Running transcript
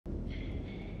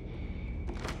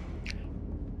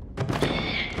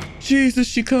Jesus,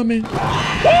 she coming.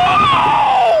 Whoa!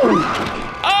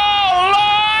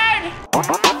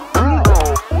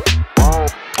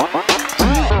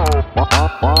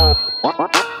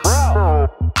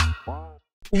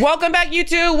 Welcome back,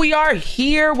 YouTube. We are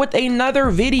here with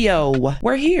another video.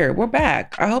 We're here, we're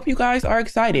back. I hope you guys are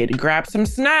excited. Grab some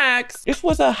snacks. This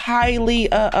was a highly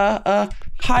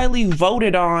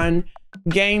voted on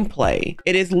gameplay.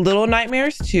 It is Little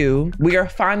Nightmares 2. We are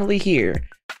finally here.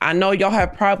 I know y'all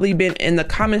have probably been in the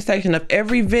comment section of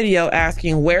every video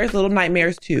asking, where's Little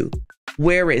Nightmares 2?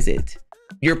 Where is it?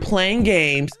 You're playing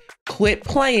games, quit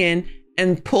playing,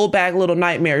 and pull back Little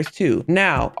Nightmares 2.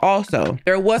 Now, also,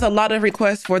 there was a lot of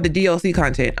requests for the DLC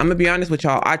content. I'm gonna be honest with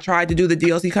y'all. I tried to do the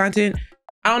DLC content.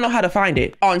 I don't know how to find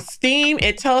it. On Steam,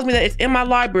 it tells me that it's in my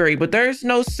library, but there's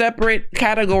no separate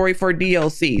category for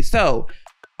DLC. So,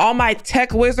 all my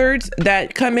tech wizards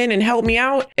that come in and help me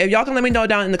out, if y'all can let me know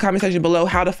down in the comment section below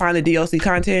how to find the DLC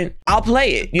content, I'll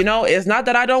play it. You know, it's not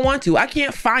that I don't want to. I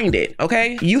can't find it,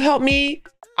 okay? You help me,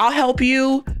 I'll help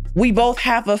you. We both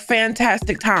have a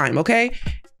fantastic time, okay?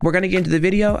 We're gonna get into the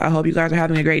video. I hope you guys are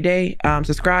having a great day.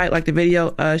 Subscribe, like the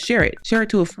video, share it. Share it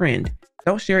to a friend.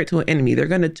 Don't share it to an enemy. They're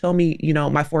gonna tell me, you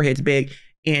know, my forehead's big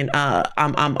and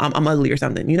I'm ugly or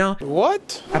something, you know?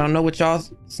 What? I don't know what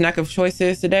y'all's snack of choice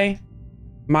is today.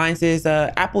 Mine is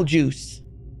apple juice.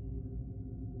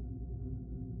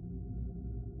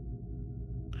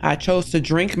 I chose to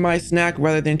drink my snack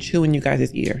rather than chew in you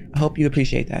guys' ear. I hope you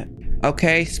appreciate that.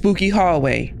 Okay, spooky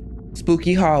hallway.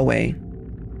 Spooky hallway.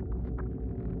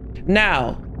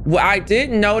 Now, what I did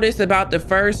notice about the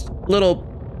first little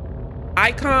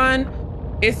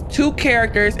icon is 2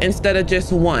 characters instead of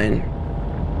just 1.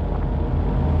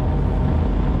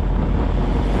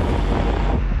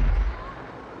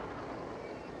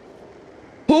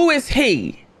 Who is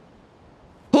he?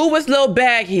 Who was little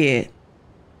baghead?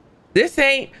 This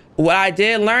ain't, what I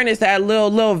did learn is that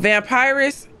little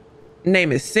vampirist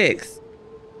name is 6.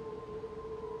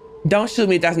 Don't shoot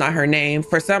me if that's not her name.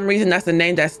 For some reason, that's the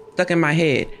name that's stuck in my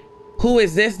head. Who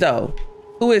is this though?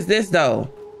 Who is this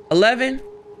though? 11?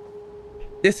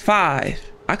 This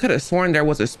 5. I could have sworn there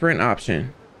was a sprint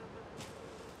option.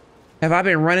 Have I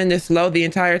been running this slow the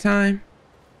entire time?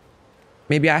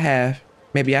 Maybe I have.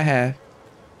 Maybe I have.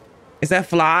 Is that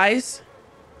flies?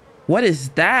 What is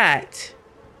that?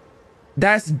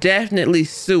 That's definitely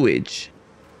sewage.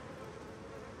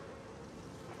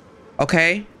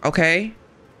 Okay, okay.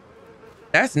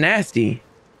 That's nasty.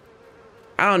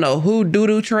 I don't know who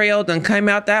doo-doo trailed and came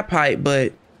out that pipe,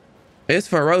 but it's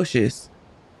ferocious.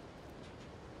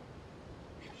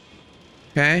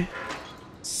 Okay.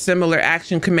 Similar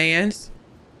action commands.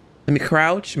 Let me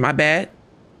crouch, my bad.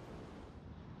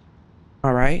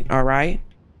 All right, all right.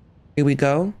 Here we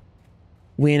go.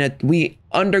 We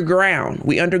underground.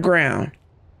 We underground.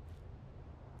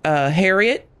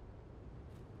 Harriet.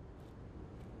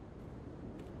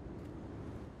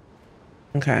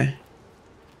 Okay.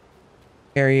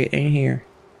 Harriet ain't here.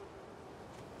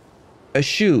 A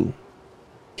shoe.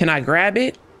 Can I grab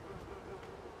it?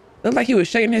 Looked like he was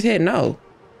shaking his head no.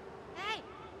 Hey.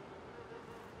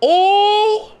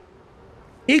 Oh!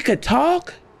 He could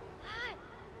talk?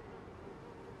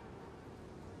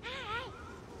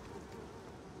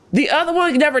 The other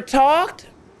one never talked?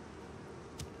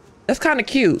 That's kind of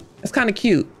cute. That's kind of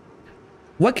cute.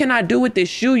 What can I do with this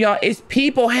shoe, y'all? It's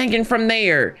people hanging from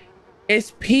there.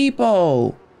 It's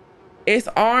people. It's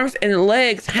arms and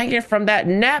legs hanging from that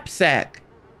knapsack.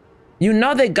 You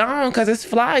know they gone because it's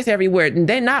flies everywhere and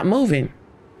they're not moving.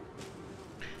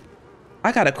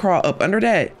 I gotta crawl up under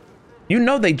that. You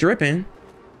know they dripping.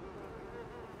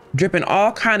 Dripping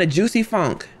all kind of juicy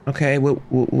funk. Okay, what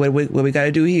we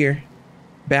gotta do here?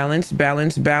 Balance,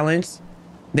 balance, balance.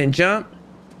 Then jump.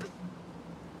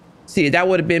 See, that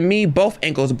would have been me. Both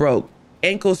ankles broke.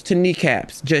 Ankles to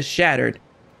kneecaps just shattered.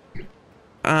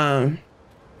 Look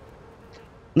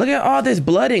at all this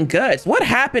blood and guts. What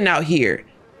happened out here?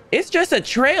 It's just a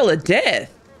trail of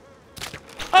death.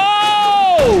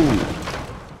 Oh!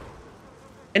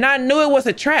 And I knew it was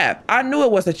a trap. I knew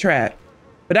it was a trap.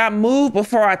 But I moved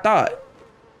before I thought.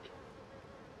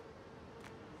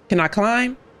 Can I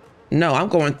climb? No, I'm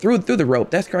going through the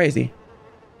rope. That's crazy.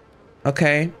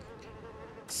 Okay.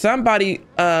 Somebody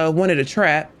wanted a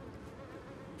trap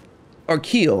or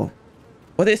kill.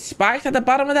 Well, there's spikes at the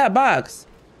bottom of that box.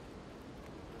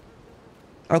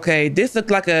 Okay, this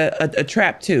looks like a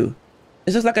trap too.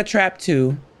 This looks like a trap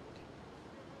too.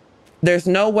 There's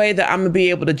no way that I'm gonna be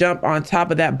able to jump on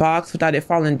top of that box without it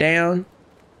falling down.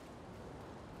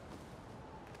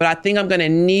 But I think I'm gonna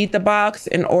need the box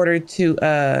in order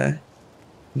to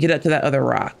get up to that other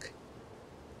rock.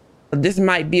 This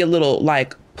might be a little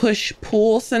like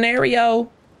push-pull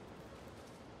scenario.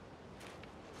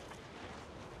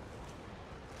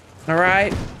 All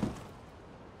right.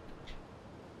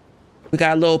 We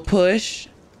got a little push.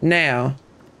 Now,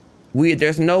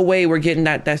 there's no way we're getting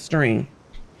that string.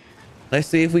 Let's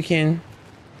see if we can.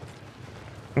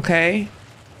 Okay.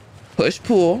 Push,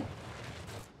 pull.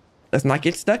 Let's not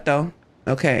get stuck though.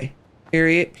 Okay.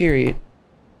 Period.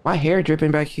 My hair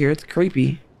dripping back here. It's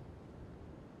creepy.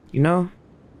 You know?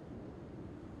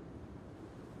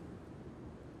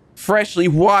 Freshly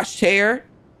washed hair.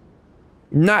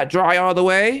 Not dry all the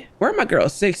way. Where my girl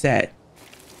 6 at?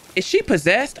 Is she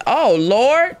possessed? Oh,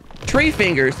 Lord. Tree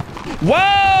fingers.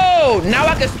 Whoa! Now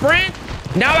I can sprint?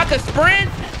 Now I can sprint?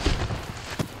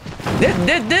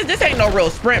 This ain't no real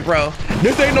sprint, bro.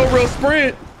 This ain't no real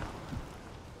sprint.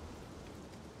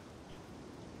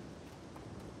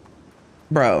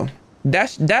 Bro,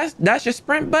 that's your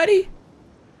sprint, buddy?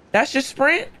 That's your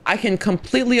sprint? I can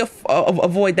completely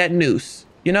avoid that noose,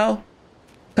 you know?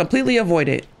 Completely avoid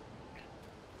it.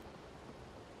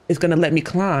 It's gonna let me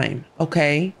climb,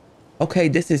 okay? Okay,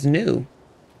 this is new.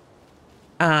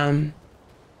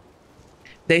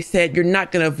 They said you're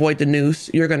not gonna avoid the noose,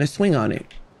 you're gonna swing on it.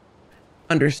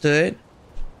 Understood.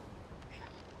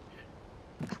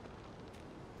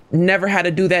 Never had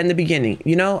to do that in the beginning,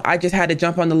 you know? I just had to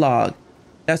jump on the log.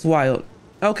 That's wild.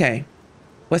 Okay,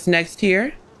 what's next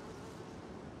here?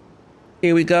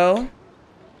 Here we go.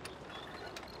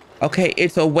 Okay,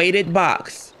 it's a weighted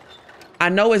box. I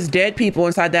know it's dead people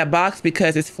inside that box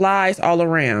because it's flies all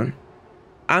around.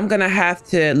 I'm gonna have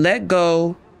to let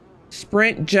go,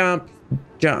 sprint, jump.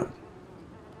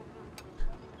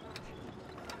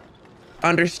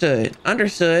 Understood.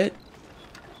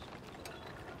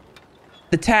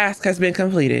 The task has been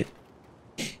completed.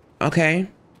 Okay.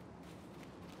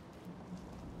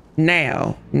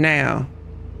 Now,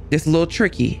 this is a little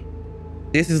tricky.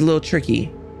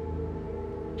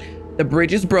 The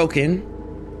bridge is broken.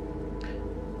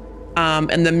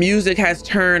 And the music has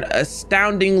turned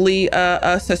astoundingly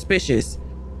suspicious.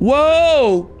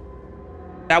 Whoa!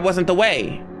 That wasn't the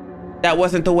way.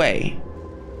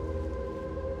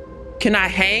 Can I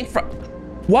hang from?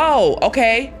 Whoa,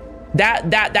 okay.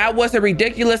 That was a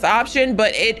ridiculous option,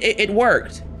 but it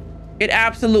worked. It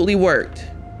absolutely worked.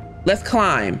 Let's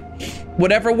climb.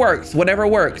 Whatever works.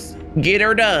 Get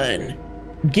her done.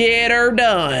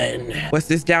 What's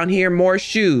this down here? More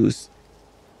shoes.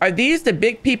 Are these the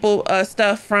big people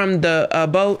stuff from the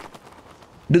boat?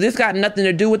 Do this got nothing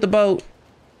to do with the boat?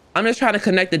 I'm just trying to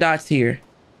connect the dots here.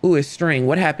 Ooh, it's string.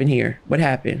 What happened here? What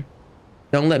happened?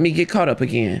 Don't let me get caught up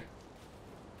again.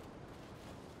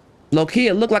 Low-key,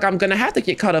 it looked like I'm gonna have to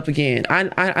get caught up again.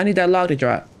 I need that log to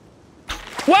drop.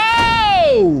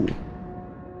 Whoa!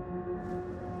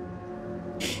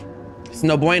 It's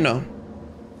no bueno.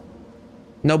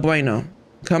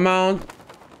 Come on.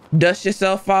 Dust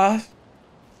yourself off.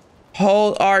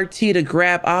 Hold RT to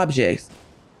grab objects.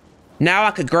 Now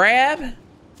I could grab.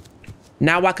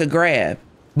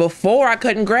 Before I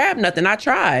couldn't grab nothing. I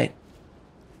tried.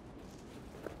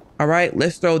 All right,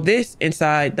 let's throw this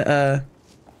inside the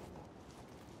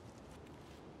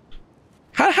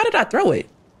How did I throw it?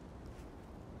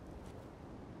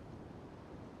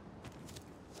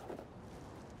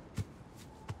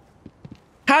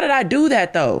 How did I do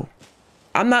that though?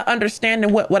 I'm not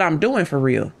understanding what I'm doing for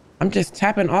real. I'm just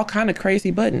tapping all kind of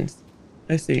crazy buttons.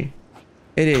 Let's see.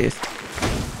 It is.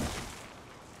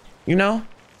 You know?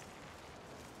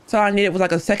 So all I needed was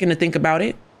like a second to think about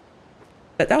it.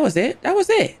 That was it.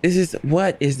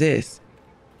 What is this?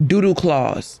 Doodle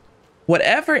claws.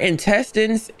 Whatever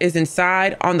intestines is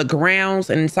inside on the grounds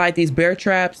and inside these bear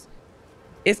traps,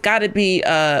 it's got to be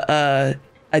a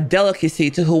delicacy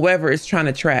to whoever is trying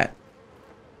to trap.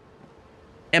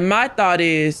 And my thought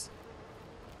is,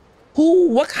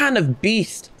 what kind of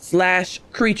beast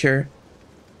 / creature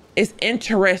is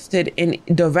interested in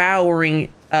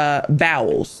devouring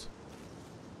bowels?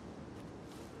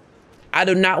 I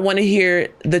do not want to hear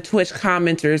the Twitch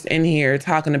commenters in here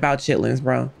talking about chitlins,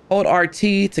 bro. Hold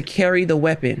RT to carry the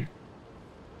weapon.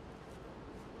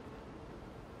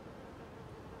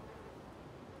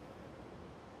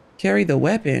 Carry the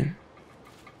weapon.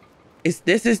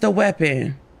 This is the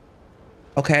weapon.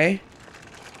 Okay.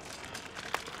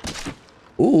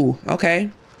 Ooh, okay.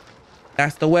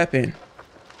 That's the weapon.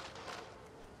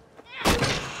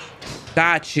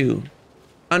 Got you.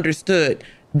 Understood.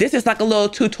 This is like a little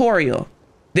tutorial.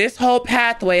 This whole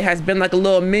pathway has been like a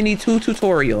little mini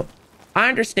tutorial. I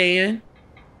understand.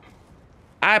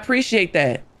 I appreciate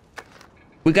that.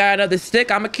 We got another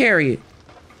stick. I'ma carry it.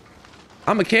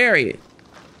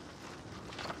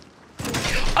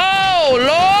 Oh,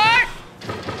 Lord.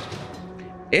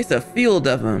 It's a field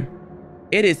of them.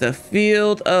 It is a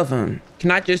field of them.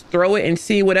 Can I just throw it and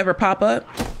see whatever pop up?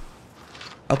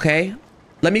 Okay.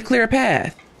 Let me clear a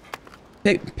path.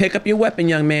 Pick up your weapon,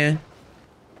 young man.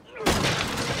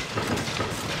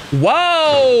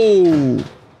 Whoa!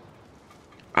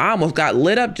 I almost got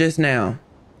lit up just now.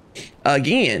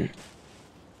 Again.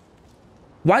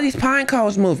 Why are these pine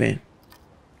cones moving?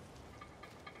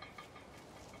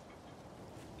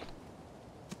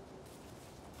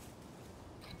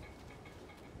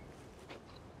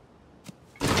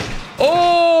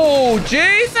 Oh,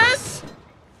 Jesus!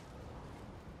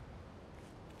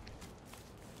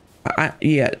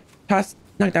 Yeah,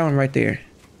 knock that one right there.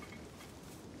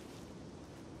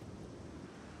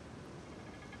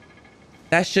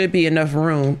 That should be enough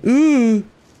room. Ooh,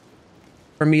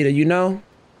 for me to, you know,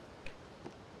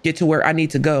 get to where I need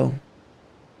to go.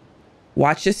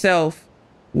 Watch yourself.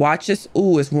 Watch this.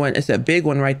 Ooh, it's a big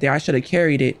one right there. I should have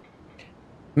carried it.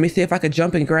 Let me see if I could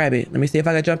jump and grab it. Let me see if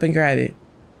I could jump and grab it.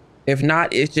 If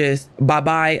not, it's just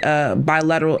bye-bye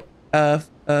bilateral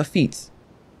feats.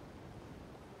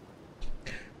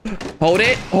 Hold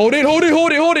it. Hold it. Hold it.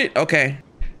 Hold it. Hold it. Okay.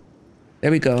 There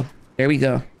we go. There we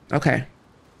go. Okay.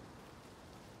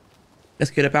 Let's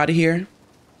get up out of here.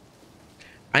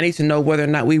 I need to know whether or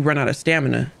not we run out of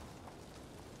stamina.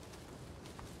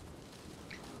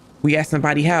 We at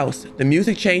somebody's house. The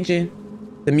music changing.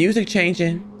 The music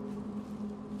changing.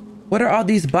 What are all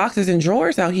these boxes and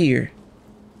drawers out here?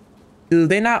 Do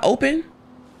they not open?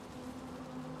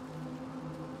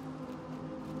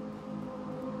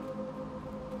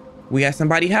 We at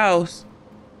somebody's house.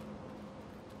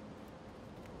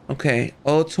 Okay.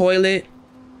 Old toilet.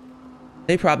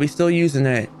 They probably still using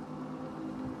that.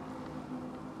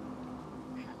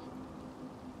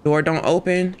 Door don't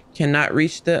open. Cannot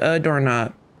reach the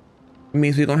doorknob. It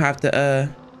means we're gonna have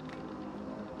to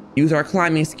use our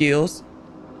climbing skills.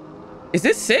 Is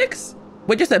this 6?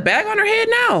 With just a bag on her head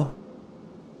now?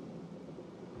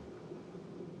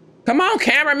 Come on,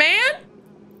 cameraman.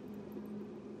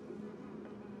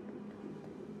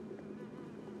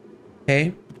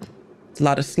 Okay. It's a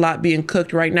lot of slop being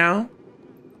cooked right now.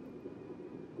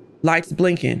 Lights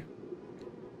blinking.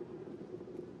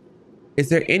 Is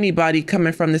there anybody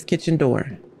coming from this kitchen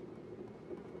door?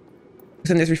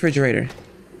 What's in this refrigerator?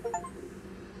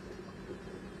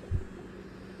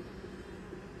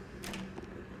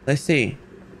 Let's see.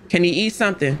 Can you eat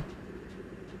something?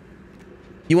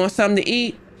 You want something to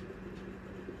eat?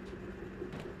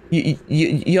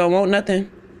 You don't want nothing?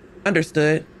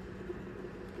 Understood.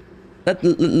 Let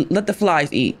the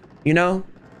flies eat, you know?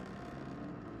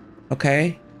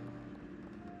 Okay.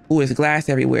 Ooh, there's glass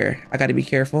everywhere. I gotta be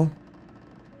careful.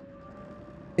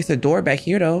 It's a door back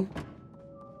here though.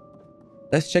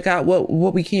 Let's check out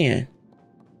what we can.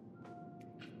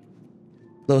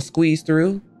 Little squeeze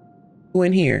through. Who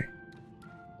in here?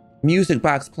 Music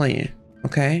box playing.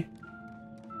 Okay.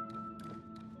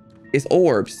 It's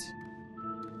orbs.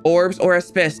 Orbs or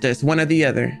asbestos, one or the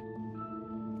other.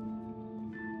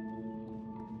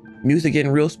 Music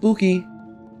getting real spooky.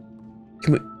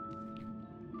 Can we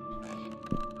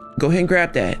go ahead and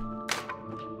grab that?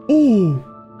 Ooh.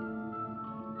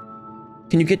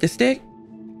 Can you get the stick?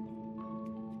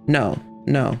 No,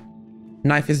 no.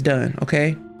 Knife is done,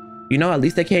 okay? You know, at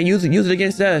least they can't use it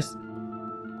against us.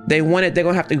 They want it, they're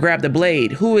gonna have to grab the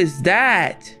blade. Who is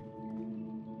that?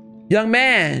 Young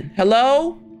man,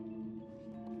 hello?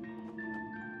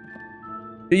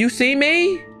 Do you see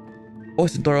me? Oh,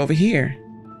 it's the door over here.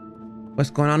 What's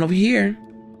going on over here?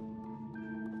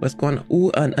 What's going on?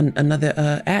 Ooh,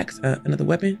 another axe, another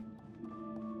weapon.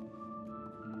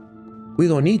 We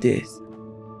gonna need this.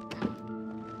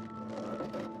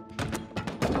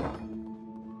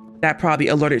 That probably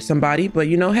alerted somebody, but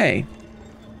you know, hey,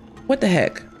 what the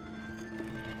heck?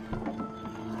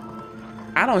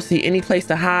 I don't see any place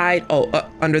to hide. Oh,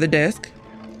 under the desk.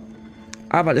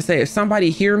 I was about to say, if somebody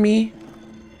hear me.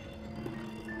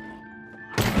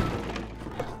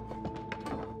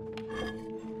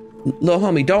 Little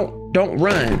homie, don't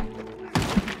run.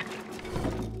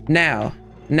 Now.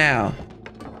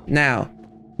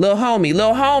 Little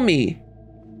homie.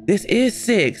 This is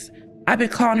 6. I've been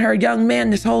calling her young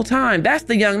man this whole time. That's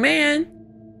the young man.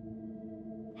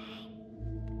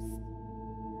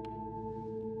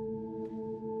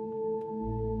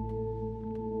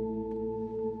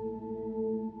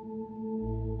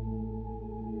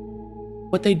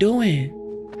 What they doing?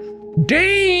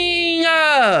 Dang!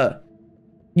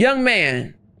 Young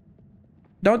man,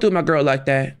 don't do my girl like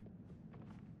that.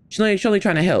 She's only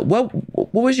trying to help. What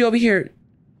was you over here?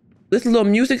 This little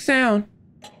music sound?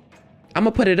 I'm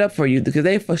gonna put it up for you because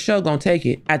they for sure gonna take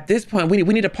it. At this point, we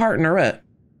need to partner up.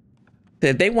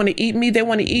 If they want to eat me, they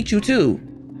want to eat you too.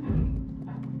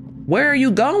 Where are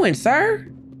you going, sir?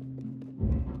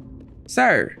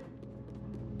 Sir.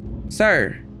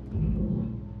 Sir.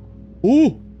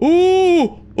 Ooh,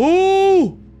 ooh,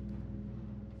 ooh.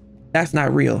 That's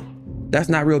not real. That's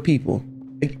not real people.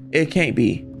 It can't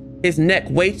be. His neck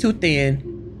way too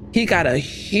thin. He got a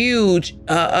huge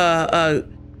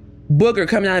booger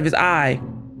coming out of his eye,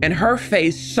 and her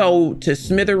face so to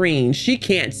smithereens. She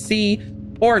can't see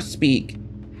or speak.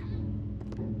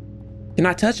 Can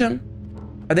I touch him?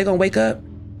 Are they gonna wake up?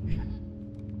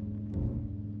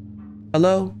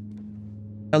 Hello?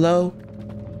 Hello?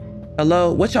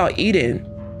 Hello? What y'all eating?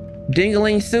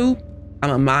 Dingling soup?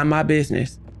 I'ma mind my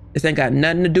business. This ain't got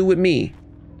nothing to do with me.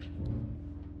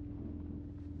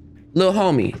 Little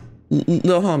homie.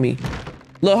 Little homie.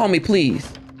 Little homie,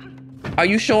 please. Are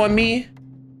you showing me?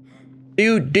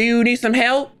 Do you need some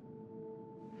help?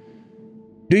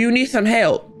 Do you need some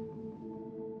help?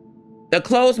 The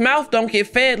closed mouth don't get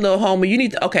fed, little homie. You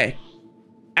need to, okay.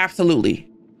 Absolutely.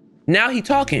 Now he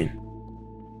talking.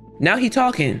 Now he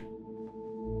talking.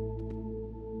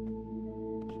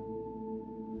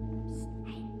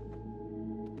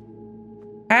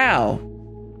 How?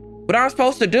 What am I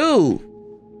supposed to do?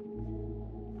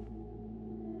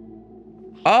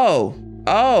 Oh,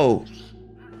 oh.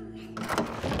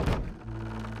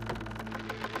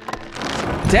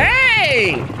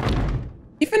 Dang!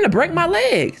 He finna break my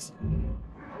legs.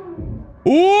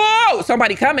 Whoa!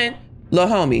 Somebody coming. Little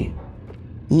homie.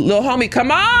 Little homie,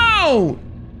 come on!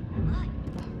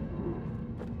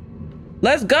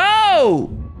 Let's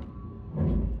go!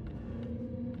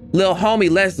 Little homie,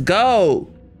 let's go.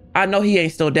 I know he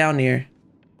ain't still down there.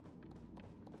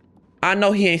 I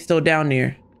know he ain't still down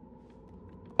there.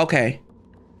 Okay.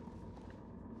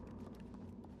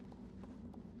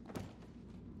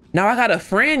 Now I got a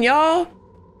friend, y'all.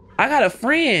 I got a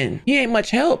friend. He ain't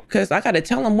much help because I got to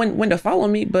tell him when to follow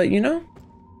me, but you know.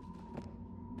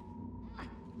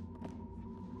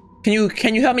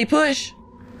 Can you help me push?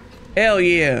 Hell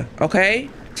yeah. Okay.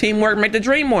 Teamwork make the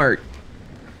dream work.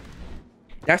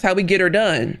 That's how we get her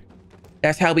done.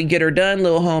 That's how we get her done,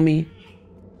 little homie.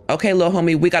 Okay, little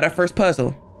homie, we got our first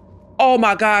puzzle. Oh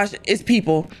my gosh, it's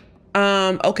people.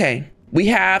 Okay. We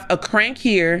have a crank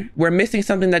here. We're missing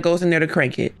something that goes in there to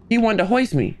crank it. He wanted to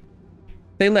hoist me.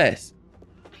 Say less.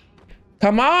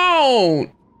 Come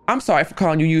on. I'm sorry for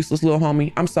calling you useless, little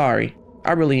homie. I'm sorry.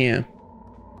 I really am.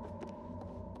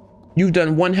 You've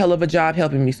done one hell of a job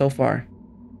helping me so far.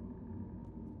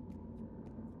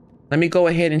 Let me go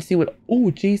ahead and see what, oh,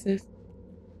 Jesus.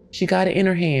 She got it in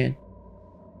her hand.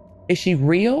 Is she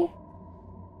real?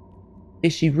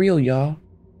 Is she real, y'all?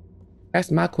 That's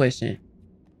my question.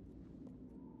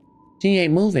 She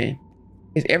ain't moving.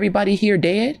 Is everybody here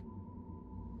dead?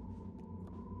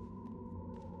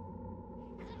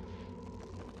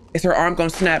 Is her arm gonna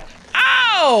snap?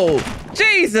 Oh,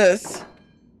 Jesus.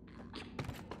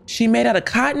 She made out of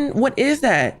cotton? What is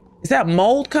that? Is that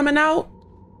mold coming out?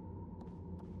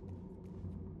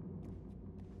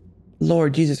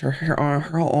 Lord Jesus, her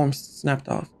whole arm snapped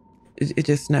off. It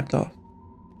just snapped off.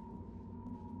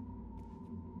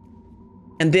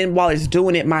 And then while it's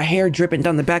doing it, my hair dripping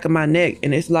down the back of my neck.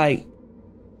 And it's like,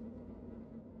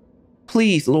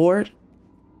 please, Lord.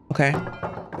 Okay.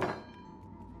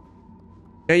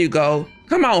 There you go.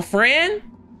 Come on, friend.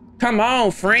 Come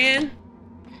on, friend.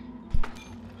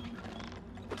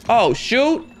 Oh,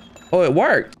 shoot. Oh, it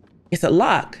worked. It's a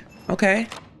lock. Okay.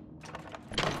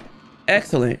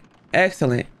 Excellent.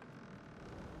 Excellent.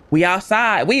 We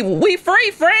outside. We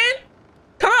free, friend.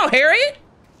 Come on, Harriet.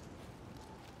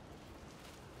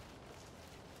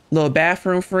 Little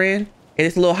bathroom, friend.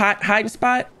 It's a little hot hiding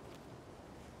spot.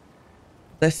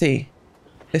 Let's see.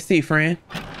 Let's see, friend.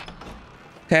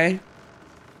 Okay.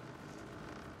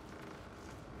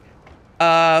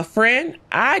 Friend,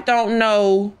 I don't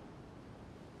know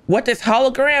what this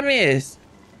hologram is.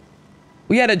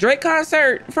 We had a Drake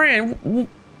concert. Friend,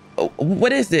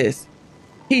 what is this?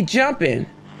 He jumping.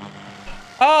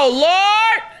 Oh,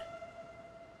 Lord.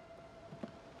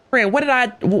 Friend,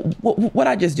 what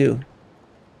I just do?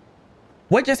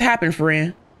 What just happened,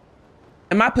 friend?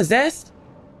 Am I possessed?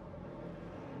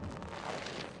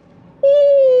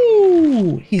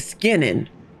 Ooh, he's skinning.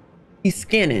 He's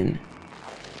skinning.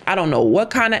 I don't know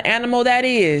what kind of animal that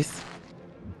is,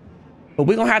 but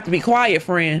we're gonna have to be quiet,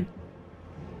 friend.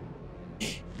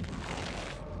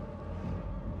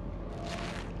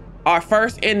 Our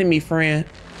first enemy, friend.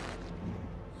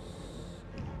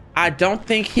 I don't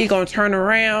think he gonna turn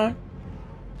around,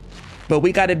 but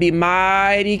we gotta be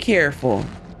mighty careful.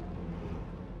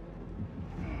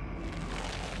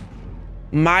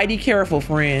 Mighty careful,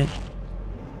 friend.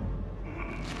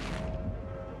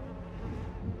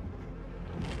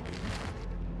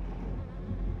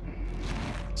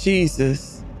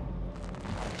 Jesus.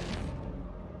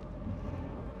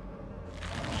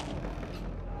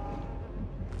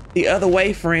 The other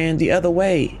way, friend, the other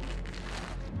way.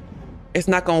 It's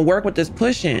not gonna work with this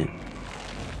pushing.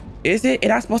 Is it? It's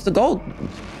not supposed to go.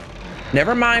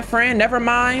 Never mind, friend, never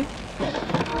mind.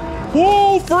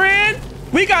 Whoa, friend,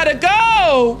 we gotta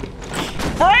go.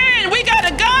 Friend, we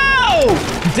gotta go.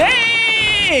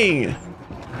 Dang.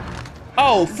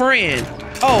 Oh, friend.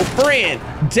 Oh, friend.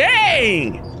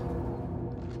 Dang.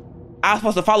 I was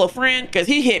supposed to follow friend because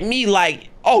he hit me like,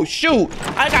 oh, shoot.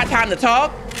 I got time to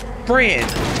talk. Friend.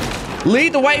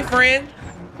 Lead the way, friend.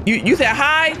 You said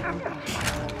hi?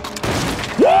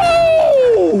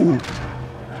 Woo!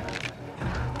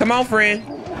 Come on, friend.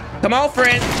 Come on,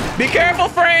 friend. Be careful,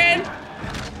 friend.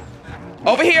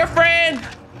 Over here, friend.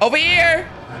 Over here.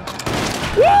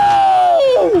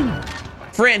 Woo!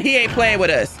 Friend, he ain't playing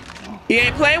with us. He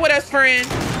ain't playing with us, friend.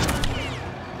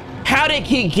 How did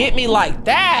he get me like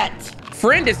that?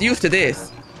 Friend is used to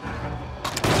this.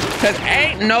 Cause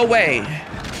ain't no way.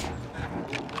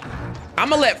 I'm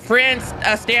gonna let friends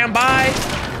stand by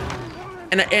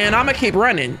and I'm gonna keep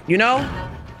running, you know?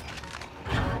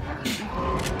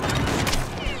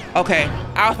 Okay,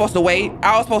 I was supposed to wait.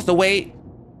 I was supposed to wait.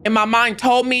 And my mind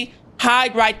told me,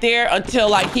 hide right there until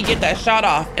like he get that shot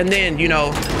off. And then, you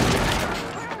know,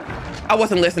 I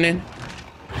wasn't listening.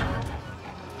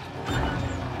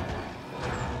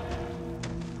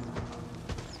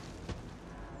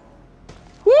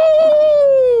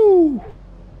 Woo!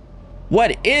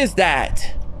 What is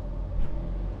that?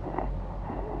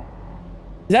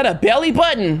 Is that a belly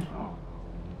button?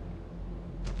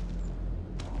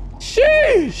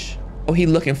 Sheesh. Oh, he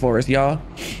looking for us, y'all.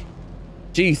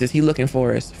 Jesus, he looking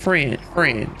for us. Friend,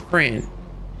 friend, friend.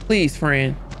 Please,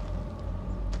 friend.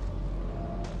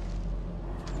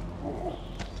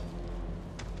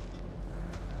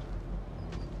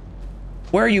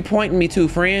 Where are you pointing me to,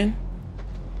 friend?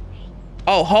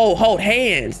 Oh, hold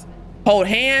hands. Hold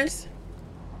hands?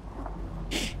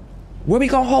 Where we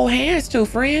gonna hold hands to,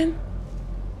 friend?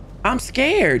 I'm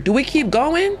scared. Do we keep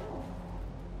going?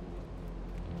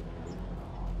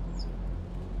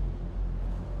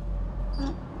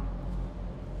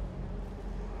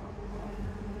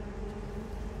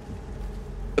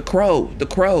 The crow, the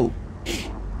crow.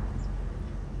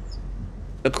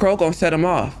 The crow gonna set him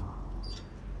off.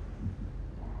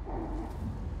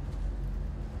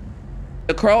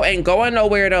 The crow ain't going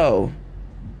nowhere though.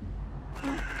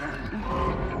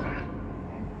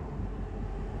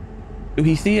 Do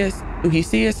he see us? Do he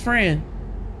see his friend?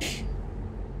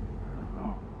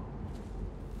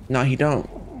 No, he don't.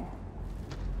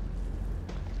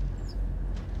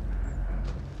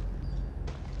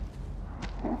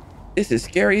 This is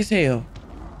scary as hell.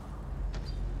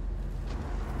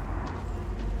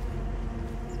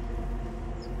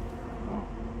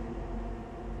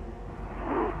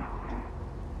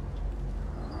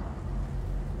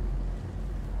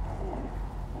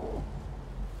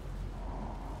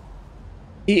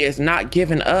 He is not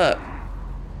giving up.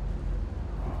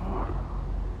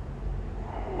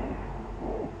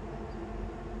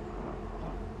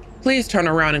 Please turn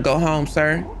around and go home,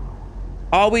 sir.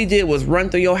 All we did was run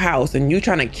through your house and you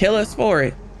trying to kill us for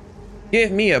it.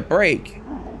 Give me a break.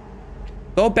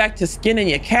 Go back to skinning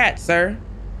your cat, sir.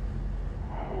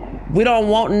 We don't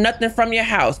want nothing from your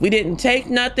house. We didn't take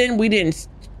nothing. We didn't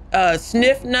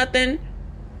sniff nothing.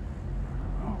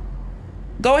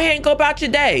 Go ahead and go about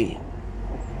your day.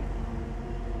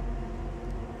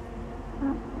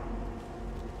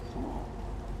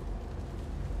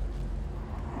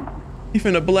 He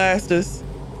finna blast us.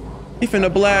 He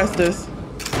finna blast us.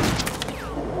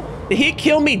 Did he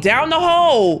kill me down the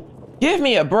hole? Give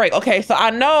me a break. Okay, so I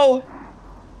know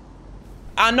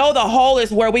the hole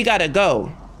is where we gotta go.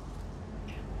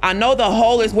 I know the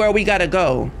hole is where we gotta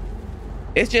go.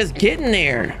 It's just getting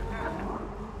there.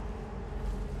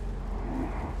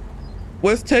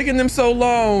 What's taking them so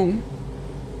long?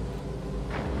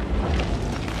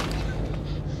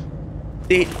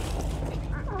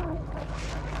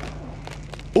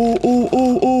 Ooh, ooh,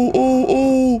 ooh, ooh,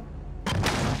 ooh,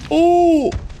 ooh. Ooh.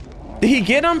 Did he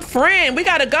get him? Friend, we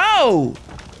gotta go.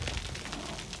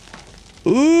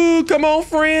 Ooh, come on,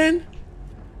 friend.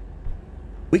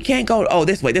 We can't go. Oh,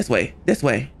 this way, this way, this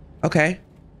way. Okay.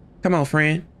 Come on,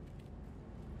 friend.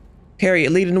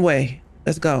 Harriet, leading the way.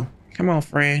 Let's go. Come on,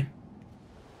 friend.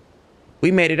 We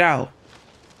made it out.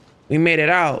 We made it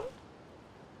out.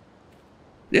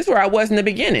 This is where I was in the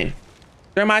beginning.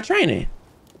 During my training.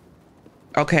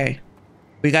 Okay,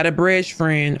 we got a bridge,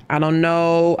 friend. I don't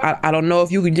know. I don't know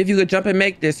if you could jump and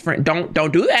make this, friend. Don't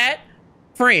do that,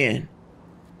 friend.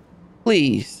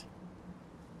 Please.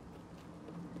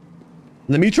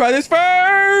 Let me try this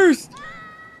first.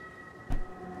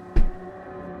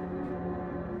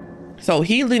 So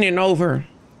he leaning over,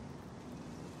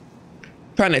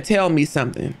 trying to tell me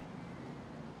something.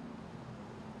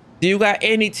 Do you got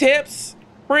any tips,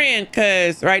 friend?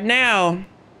 Cause right now,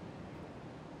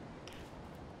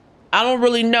 I don't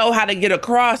really know how to get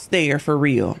across there for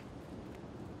real.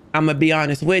 I'm gonna be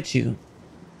honest with you.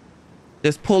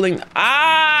 Just pulling,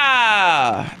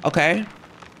 okay.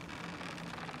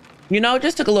 You know,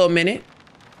 just took a little minute.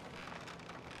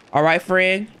 All right,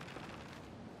 friend.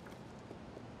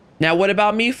 Now, what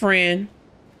about me, friend?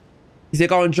 Is it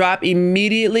gonna drop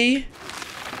immediately?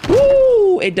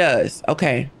 Woo, it does,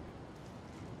 okay.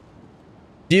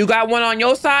 Do you got one on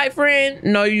your side, friend?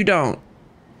 No, you don't.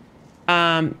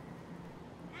 Now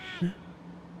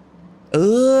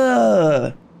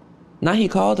he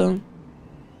called him.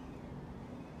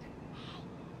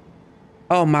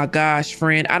 Oh my gosh,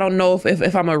 friend. I don't know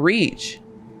if I'm a reach.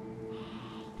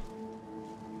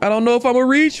 I don't know if I'm a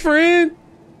reach, friend.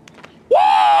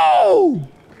 Whoa!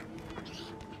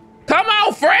 Come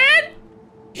on, friend.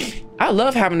 I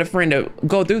love having a friend to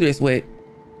go through this with.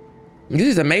 This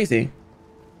is amazing.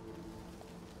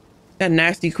 That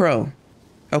nasty crow.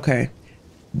 Okay.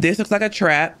 This looks like a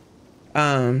trap.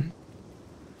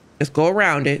 Let's go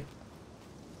around it.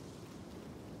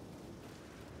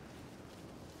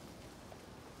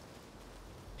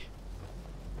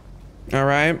 All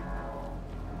right.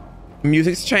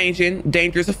 Music's changing.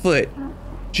 Danger's afoot.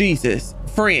 Jesus.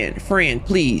 Friend,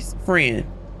 please. Friend,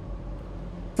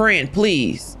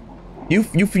 please. You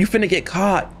finna get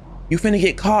caught. You finna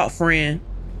get caught, friend.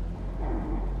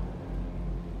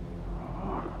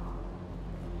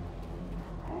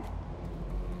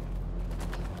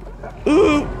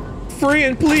 Ooh,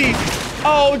 friend, please.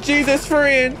 Oh, Jesus,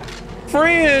 friend.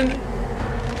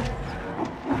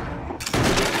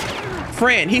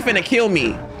 Friend, he finna kill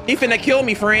me. He finna kill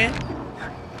me, friend.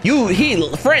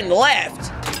 Friend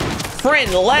left.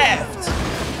 Friend left.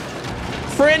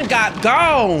 Friend got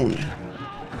gone.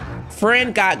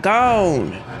 Friend got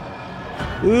gone.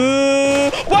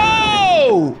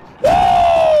 Whoa!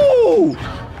 Whoa!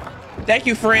 Thank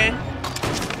you, friend.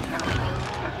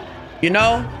 You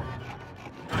know,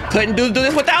 couldn't do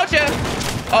this without you.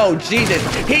 Oh, Jesus.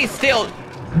 He's still,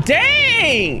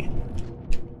 dang.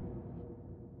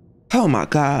 Oh my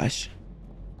gosh.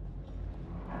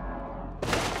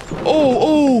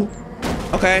 Oh,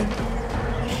 okay.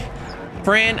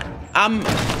 Friend, I'm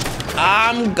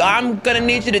gonna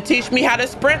need you to teach me how to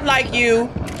sprint like you.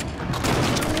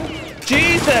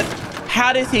 Jesus,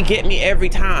 how does he get me every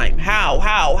time? How?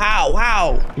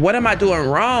 What am I doing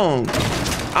wrong?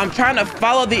 I'm trying to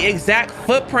follow the exact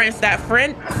footprints that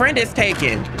friend is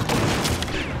taking.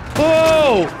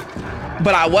 Oh,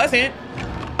 but I wasn't,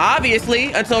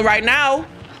 obviously, until right now.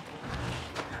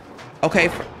 Okay,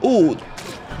 ooh,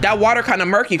 that water kind of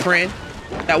murky, friend.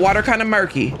 That water kind of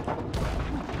murky.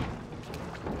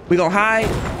 We gonna hide?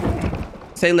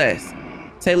 Say less.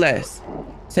 Say less.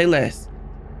 Say less.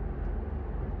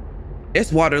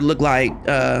 This water look like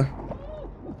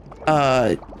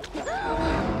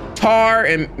tar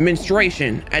and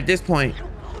menstruation at this point.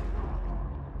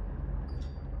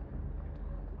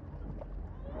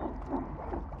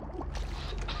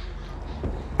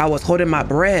 I was holding my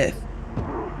breath.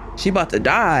 She about to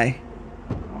die.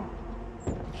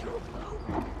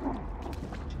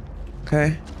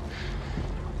 Okay.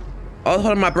 I was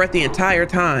holding my breath the entire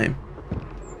time,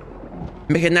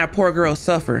 making that poor girl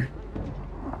suffer.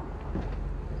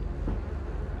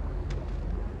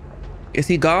 Is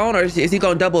he gone, or is he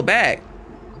gonna double back?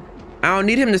 I don't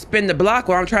need him to spin the block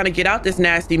while I'm trying to get out this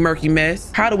nasty, murky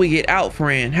mess. How do we get out,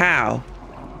 friend? How?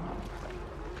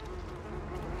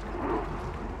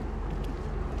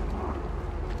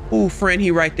 Ooh, friend,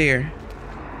 he right there.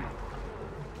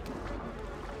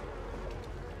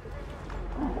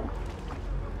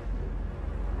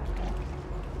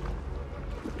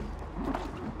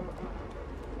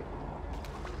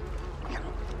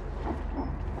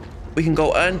 We can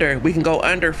go under. We can go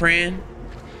under, friend.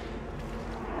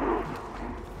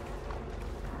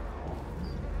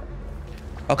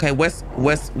 Okay, what's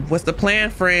the plan,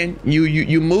 friend?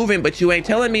 You moving, but you ain't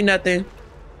telling me nothing.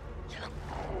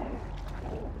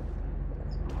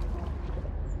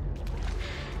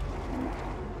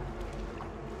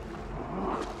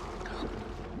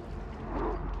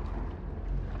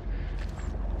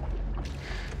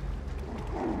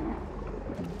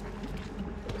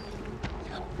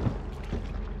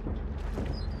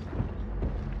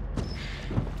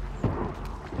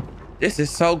 This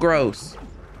is so gross.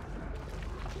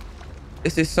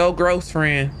 This is so gross,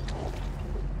 friend.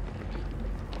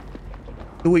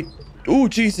 Ooh,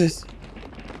 Jesus.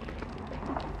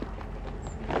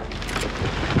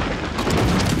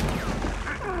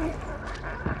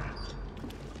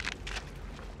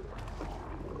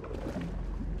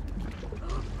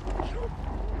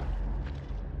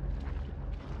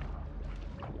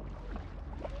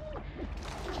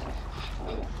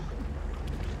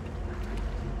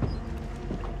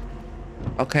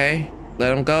 Okay,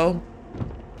 let him go.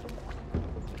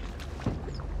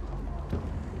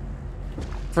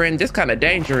 Friend, this kind of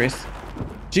dangerous.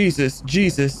 Jesus,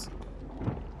 Jesus.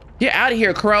 Get out of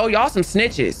here, crow. Y'all some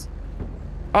snitches.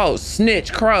 Oh,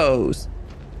 snitch crows.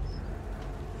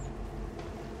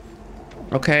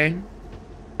 Okay.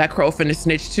 That crow finna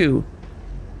snitch too.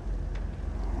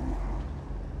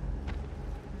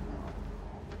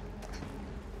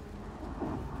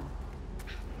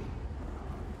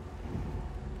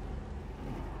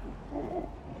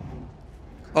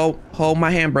 Oh, hold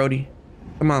my hand, Brody.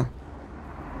 Come on.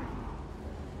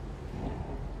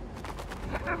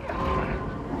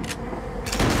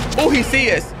 Oh, he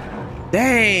see us.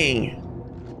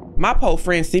 Dang. My poor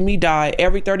friend see me die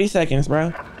every 30 seconds,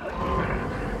 bro.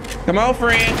 Come on,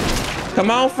 friend.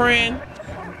 Come on, friend.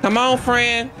 Come on,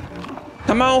 friend.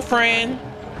 Come on, friend.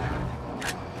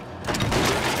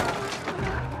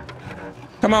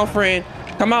 Come on, friend.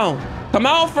 Come on. Come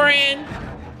on, friend.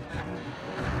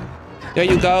 There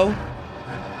you go.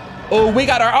 Oh, we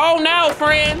got our own now,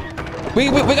 friend. We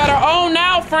got our own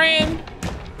now, friend.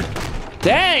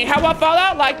 Dang, how I fall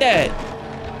out like that?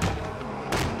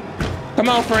 Come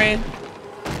on, friend.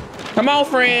 Come on,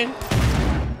 friend.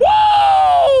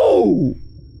 Woo!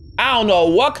 I don't know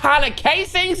what kind of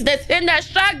casings that's in that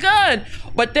shotgun,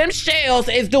 but them shells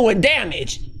is doing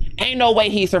damage. Ain't no way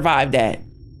he survived that.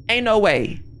 Ain't no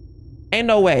way. Ain't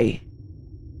no way.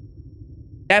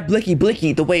 That blicky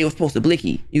blicky the way it was supposed to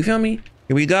blicky. You feel me?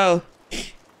 Here we go.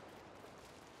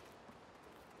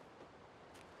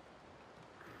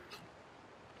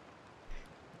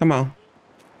 Come on.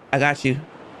 I got you.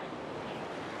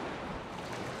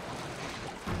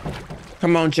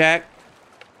 Come on, Jack.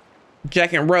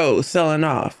 Jack and Rose selling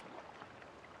off.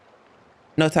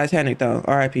 No Titanic though.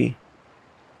 R.I.P.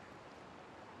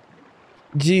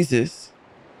 Jesus.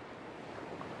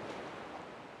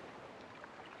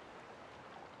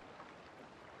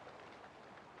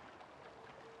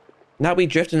 Now we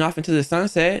drifting off into the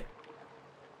sunset.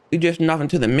 We drifting off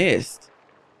into the mist.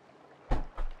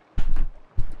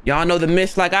 Y'all know the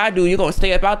mist like I do. You're gonna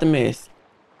stay up out the mist.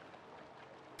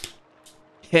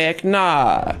 Heck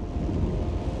nah.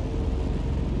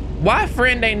 Why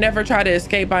friend ain't never try to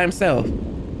escape by himself?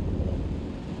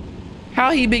 How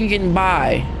he been getting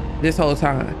by this whole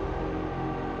time?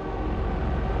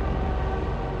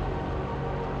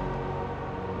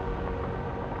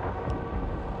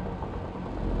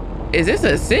 Is this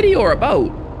a city or a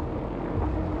boat?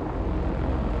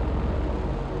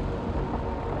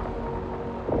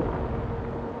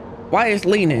 Why is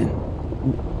leaning?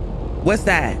 What's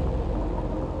that?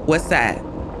 What's that?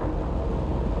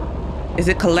 Is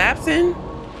it collapsing?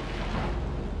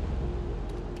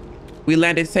 We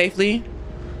landed safely.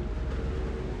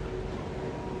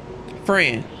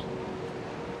 Friend.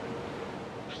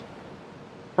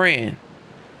 Friend.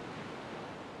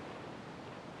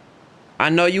 I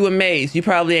know you amazed. You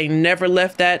probably ain't never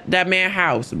left that man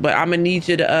house, but I'm gonna need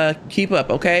you to keep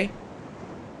up, okay?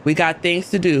 We got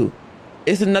things to do.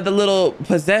 It's another little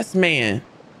possessed man.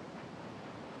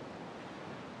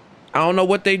 I don't know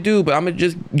what they do, but I'm gonna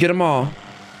just get them all.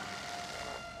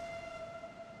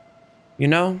 You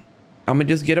know? I'm gonna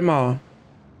just get them all.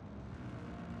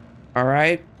 All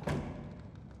right?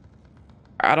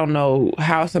 I don't know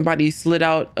how somebody slid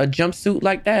out a jumpsuit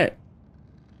like that,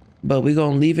 but we're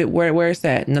gonna leave it where it's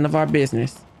at. None of our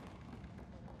business.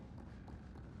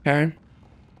 Okay?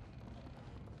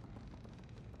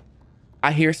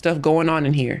 I hear stuff going on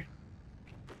in here.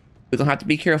 We're gonna have to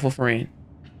be careful, friend.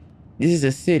 This is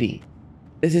a city.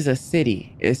 This is a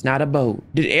city. It's not a boat.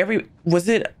 Was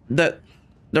it the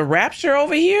rapture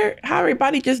over here? How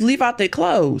everybody just leave out their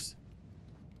clothes?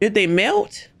 Did they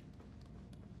melt?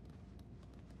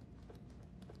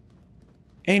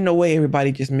 Ain't no way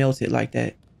everybody just melted like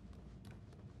that.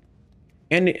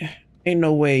 And it ain't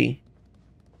no way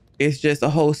it's just a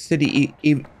whole city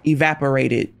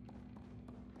evaporated.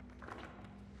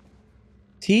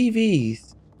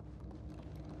 TVs.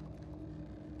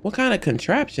 What kind of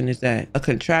contraption is that? A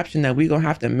contraption that we gonna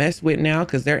have to mess with now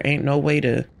because there ain't no way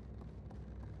to...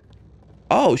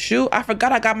 Oh, shoot. I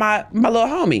forgot I got my little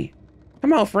homie.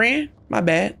 Come on, friend. My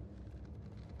bad.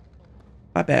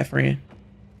 My bad, friend.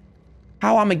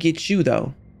 How I'm gonna get you,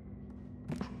 though?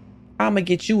 How I'm gonna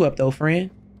get you up, though,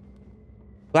 friend?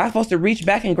 Well, I'm supposed to reach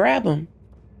back and grab him.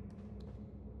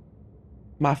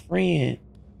 My friend.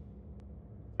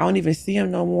 I don't even see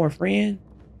him no more, friend.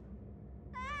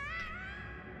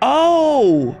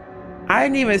 Oh, I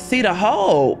didn't even see the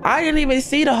hole. I didn't even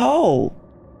see the hole.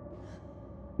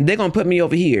 They're gonna put me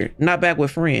over here, not back with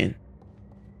friend.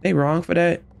 They wrong for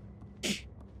that?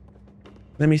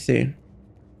 Let me see.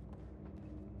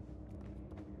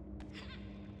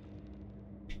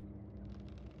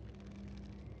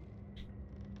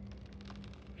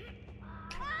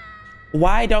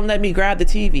 Why don't let me grab the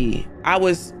TV?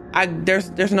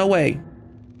 There's no way.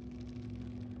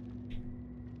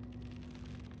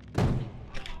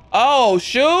 Oh,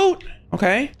 shoot.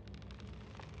 Okay.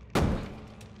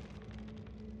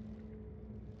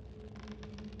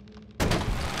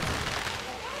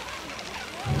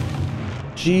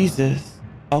 Jesus.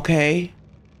 Okay.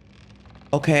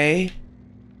 Okay.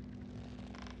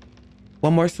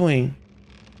 One more swing.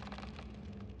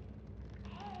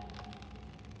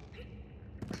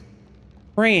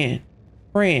 Friend.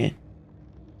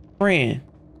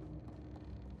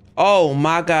 Oh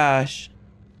my gosh.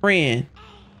 Friend.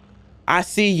 I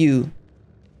see you.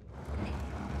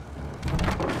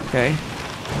 Okay.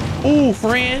 Ooh,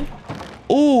 friend.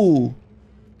 Ooh.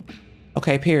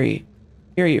 Okay, period.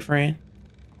 Period, friend.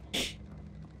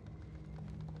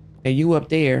 Hey, you up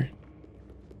there.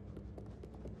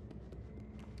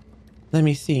 Let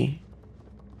me see.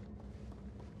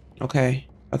 Okay.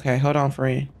 Okay, hold on,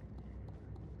 friend.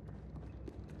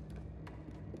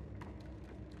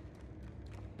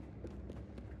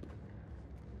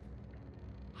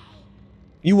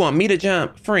 You want me to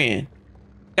jump? Friend.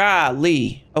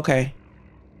 Golly. Okay.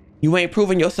 You ain't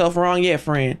proving yourself wrong yet,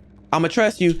 friend. I'ma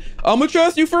trust you. I'ma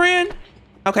trust you, friend.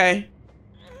 Okay.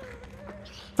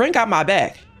 Friend got my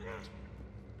back.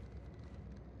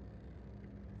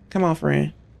 Come on,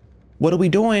 friend. What are we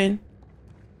doing?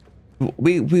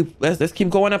 Let's keep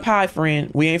going up high, friend.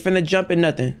 We ain't finna jump in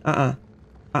nothing.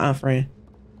 Friend.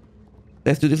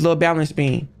 Let's do this little balance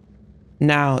beam.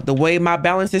 Now, the way my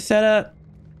balance is set up,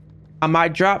 I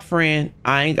might drop, friend.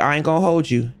 I ain't gonna hold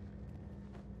you.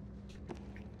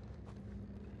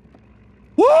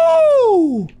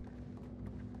 Woo!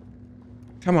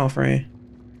 Come on, friend.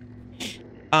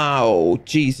 Oh,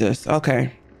 Jesus.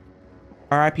 Okay.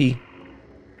 R.I.P.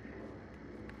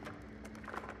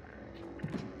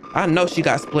 I know she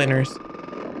got splinters.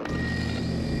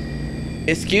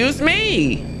 Excuse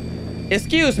me.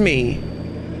 Excuse me.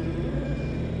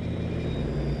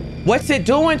 What's it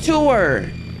doing to her?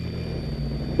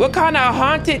 What kind of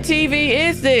haunted TV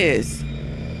is this?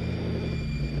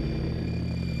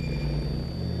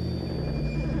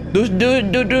 Do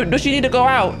she need to go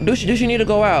out? Do she need to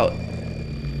go out?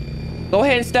 Go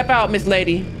ahead and step out, Miss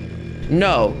Lady.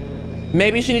 No.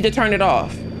 Maybe she need to turn it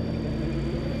off.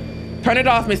 Turn it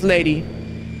off, Miss Lady.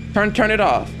 Turn it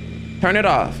off. Turn it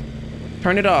off.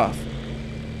 Turn it off.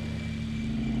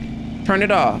 Turn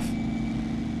it off.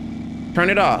 Turn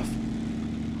it off.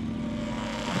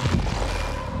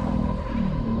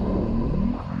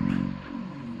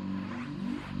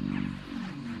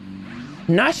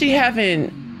 Not she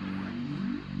having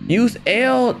use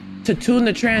L to tune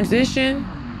the transition.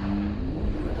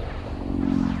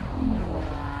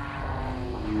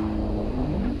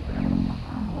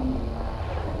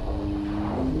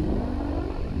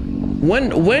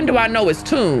 When do I know it's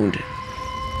tuned?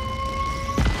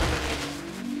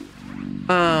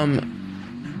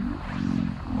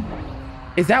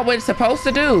 Is that what it's supposed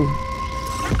to do?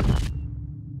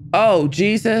 Oh,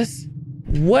 Jesus.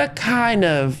 What kind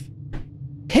of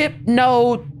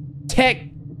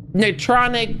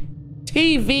hypno-technotronic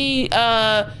TV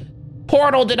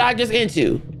portal did I just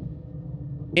enter?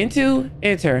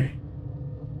 Enter.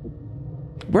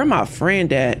 Where my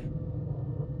friend at?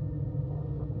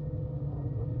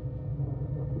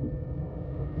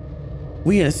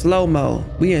 We in slow-mo.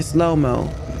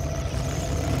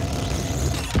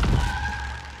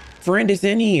 Friend is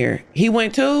in here. He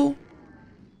went too?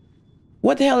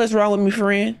 What the hell is wrong with me,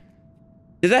 friend?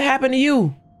 Did that happen to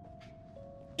you?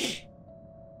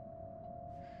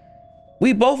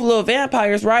 We both little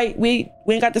vampires, right? We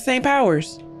ain't got the same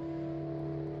powers.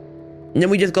 And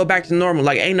then we just go back to normal,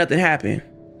 like ain't nothing happened.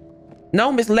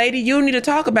 No, Miss Lady, you need to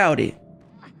talk about it.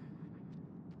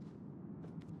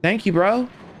 Thank you, bro.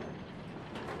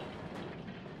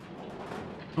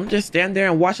 I'm just stand there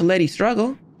and watch a lady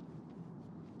struggle.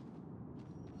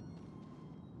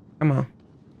 Come on.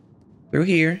 Through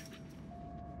here.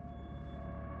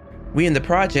 We in the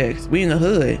projects. We in the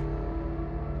hood.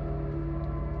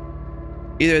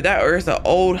 Either that or it's an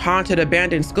old haunted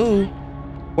abandoned school.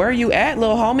 Where are you at,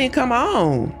 little homie? Come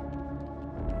on.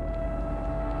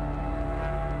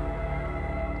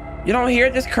 You don't hear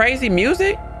this crazy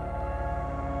music?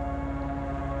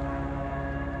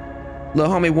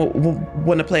 Little homie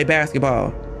want to play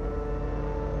basketball.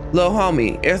 Little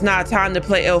homie, it's not time to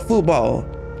play el football.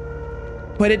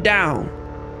 Put it down.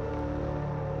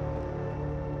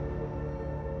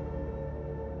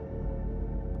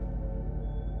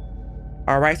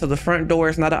 All right, so the front door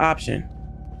is not an option.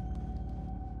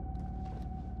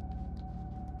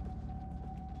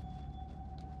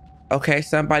 Okay,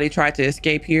 somebody tried to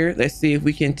escape here. Let's see if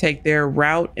we can take their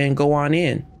route and go on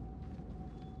in.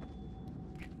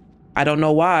 I don't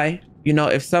know why. You know,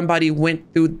 if somebody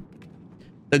went through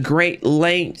the great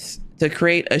lengths to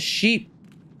create a sheet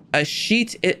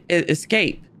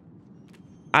escape,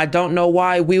 I don't know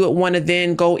why we would want to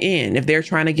then go in if they're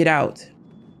trying to get out.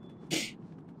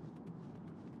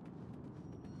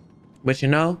 But you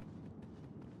know,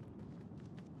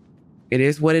 it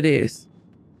is what it is.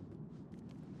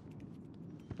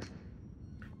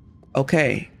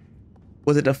 Okay.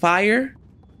 Was it a fire?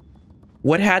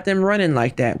 What had them running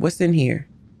like that? What's in here?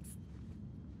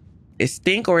 It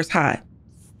stink or it's hot?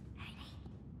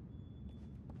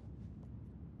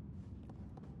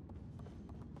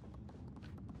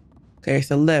 Okay, it's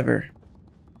a lever.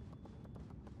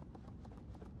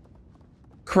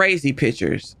 Crazy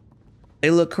pictures.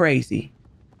 They look crazy.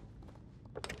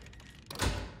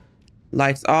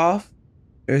 Lights off.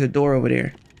 There's a door over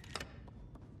there.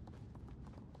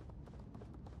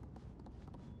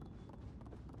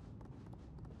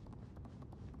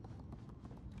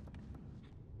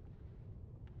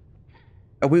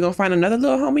 Are we gonna find another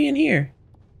little homie in here?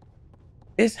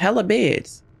 It's hella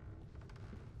beds.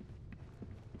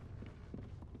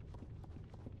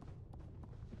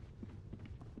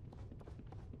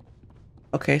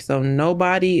 Okay, so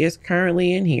nobody is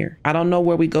currently in here. I don't know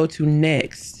where we go to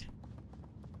next.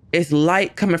 It's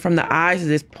light coming from the eyes of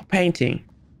this painting.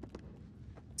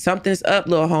 Something's up,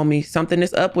 little homie. Something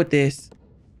is up with this.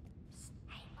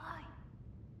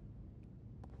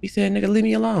 He said, nigga, leave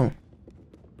me alone.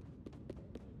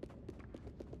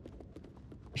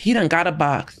 He done got a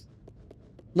box.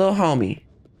 Little homie.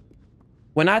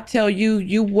 When I tell you,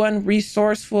 you one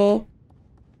resourceful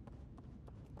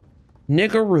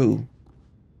niggaroo.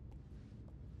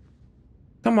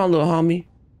 Come on, little homie.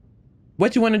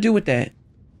 What you want to do with that?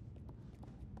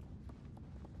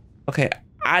 Okay,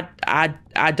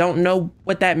 I don't know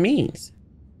what that means.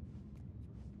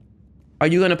 Are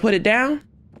you gonna put it down?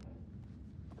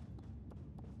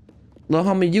 Little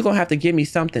homie, you gonna have to give me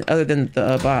something other than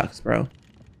the box, bro.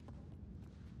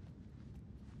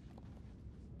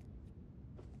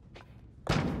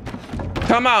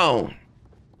 Come on.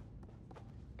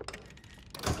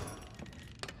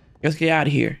 Let's get out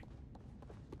of here.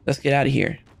 Let's get out of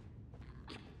here.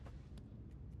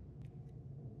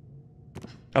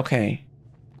 Okay.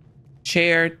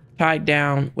 Chair tied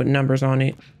down with numbers on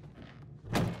it.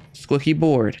 Squeaky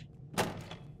board.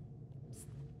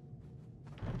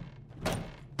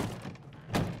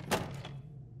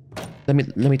 Let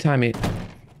me time it.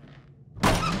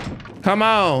 Come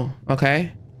on.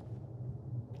 Okay.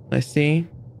 Let's see.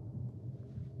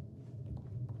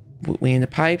 We in the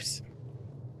pipes.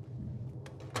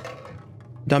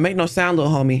 Don't make no sound,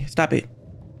 little homie. Stop it.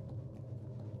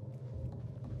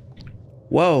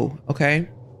 Whoa. Okay.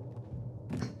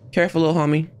 Careful, little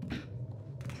homie.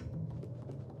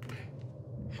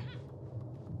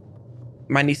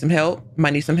 Might need some help.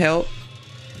 Might need some help.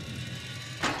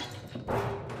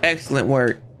 Excellent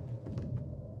work.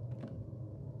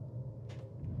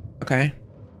 Okay.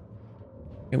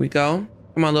 Here we go.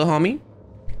 Come on, little homie.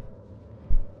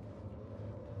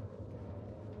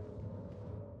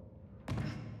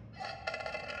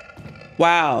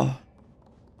 Wow.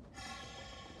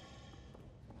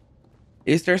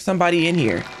 Is there somebody in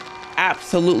here?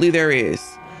 Absolutely there is.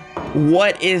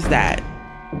 What is that?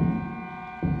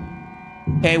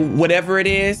 Okay, whatever it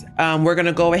is, we're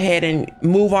gonna go ahead and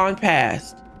move on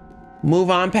past. Move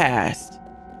on past.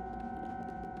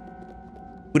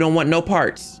 We don't want no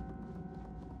parts.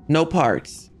 No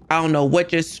parts. I don't know what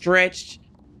just stretched.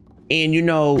 And you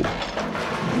know,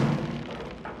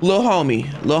 little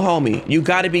homie, you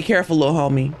gotta be careful, little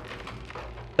homie.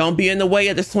 Don't be in the way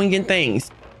of the swinging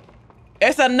things.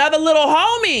 It's another little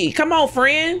homie. Come on,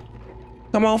 friend.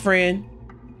 Come on, friend.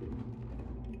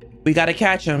 We gotta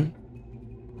catch him.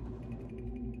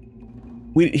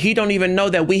 He don't even know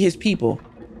that we his people.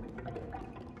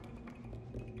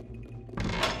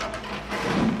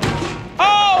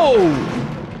 Oh!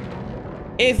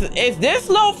 Is this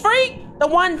little freak the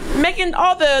one making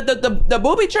all the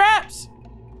booby traps?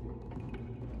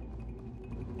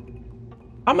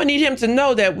 I'm gonna need him to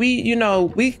know that we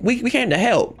came to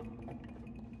help.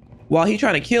 While he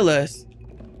trying to kill us.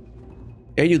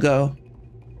 There you go.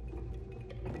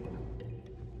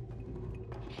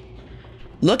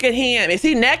 Look at him. Is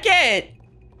he naked?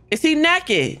 Is he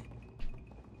naked?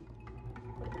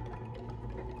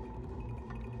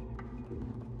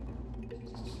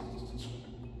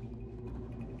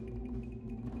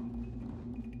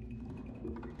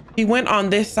 He went on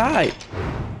this side.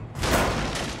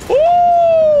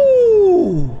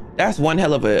 Ooh! That's one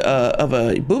hell of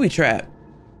a booby trap.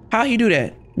 How he do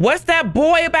that? What's that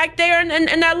boy back there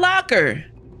in that locker?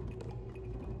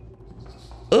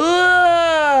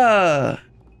 Ugh.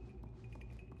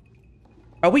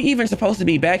 Are we even supposed to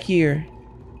be back here?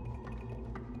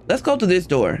 Let's go to this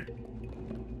door.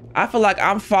 I feel like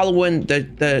I'm following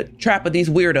the trap of these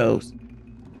weirdos.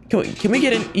 Can we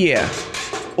get in? Yeah.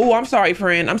 Oh, I'm sorry,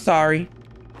 friend. I'm sorry.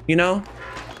 You know?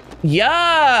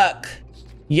 Yuck.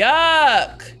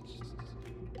 Yuck.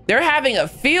 They're having a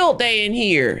field day in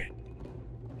here.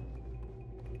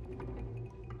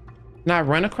 Can I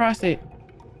run across it?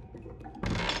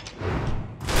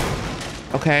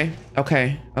 Okay.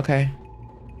 Okay. Okay.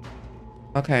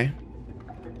 Okay.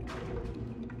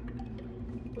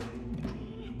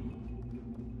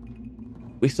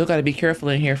 We still got to be careful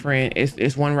in here, friend.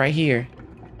 It's one right here.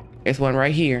 It's one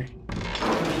right here.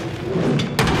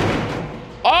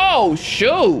 Oh,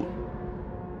 shoot.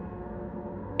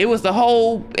 It was the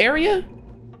whole area?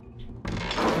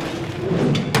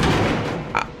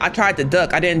 I tried to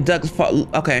duck. I didn't duck.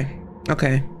 Okay.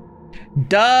 Okay.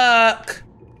 Duck.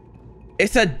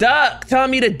 It's a duck. Tell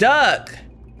me to duck.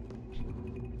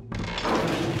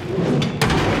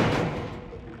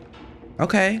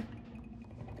 Okay.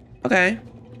 Okay.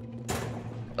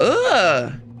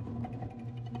 Ugh.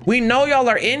 We know y'all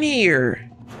are in here.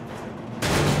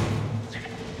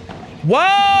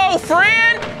 Whoa,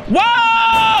 friend.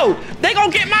 Whoa. They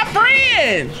gonna get my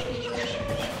friend.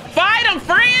 Fight him,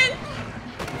 friend.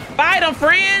 Fight him,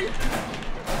 friend.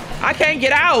 I can't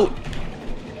get out.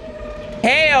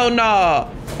 Hell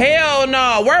no. Hell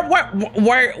no.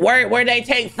 Where they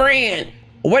take friend?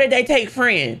 Where did they take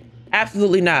friend?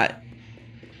 Absolutely not.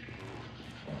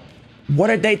 Where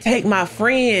did they take my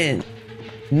friend?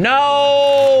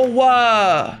 No.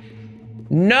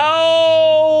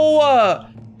 No.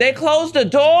 They closed the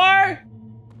door?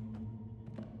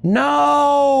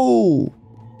 No.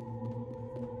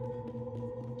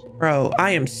 Bro,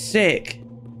 I am sick.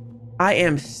 I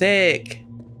am sick.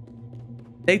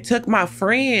 They took my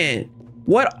friend.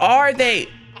 What are they?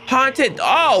 Haunted?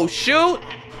 Oh, shoot.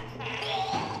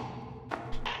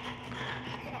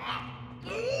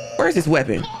 Where's this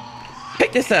weapon?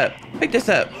 Pick this up. Pick this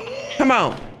up. Come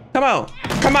on. Come on.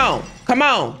 Come on. Come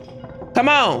on. Come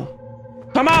on.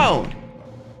 Come on.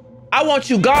 I want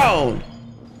you gone.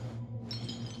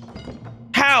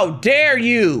 How dare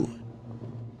you?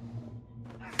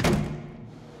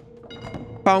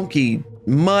 Funky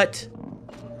mutt.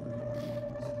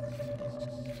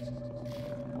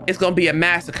 It's gonna be a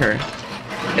massacre.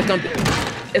 It's gonna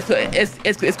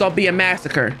be a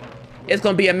massacre. It's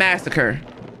gonna be a massacre.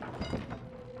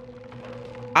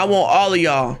 I want all of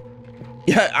y'all.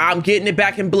 Yeah, I'm getting it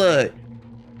back in blood.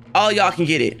 All y'all can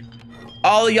get it.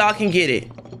 All of y'all can get it.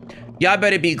 Y'all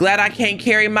better be glad I can't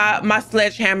carry my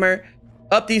sledgehammer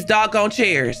up these doggone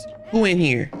chairs. Who in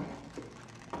here?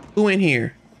 Who in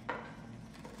here?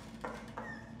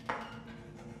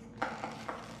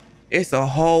 It's a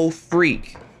whole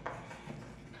freak.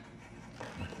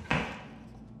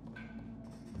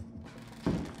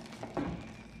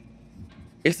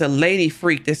 It's a lady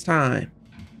freak this time.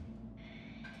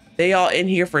 They all in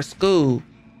here for school.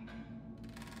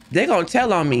 They gonna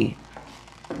tell on me.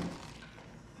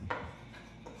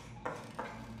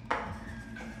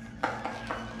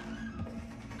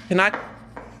 Can I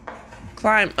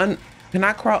climb? Can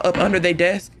I crawl up under their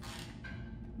desk?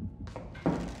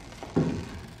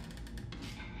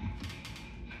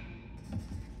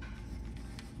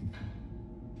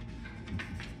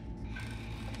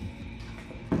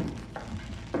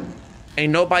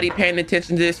 Ain't nobody paying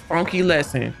attention to this funky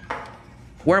lesson.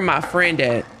 Where my friend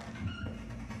at?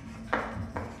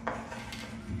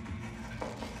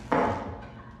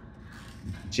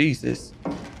 Jesus.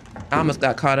 I almost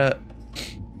got caught up.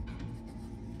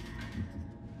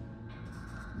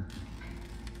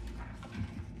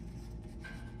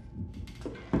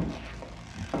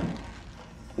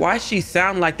 Why she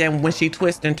sound like that when she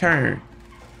twist and turn?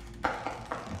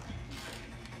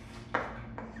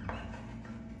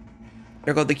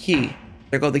 There go the key.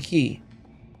 There go the key.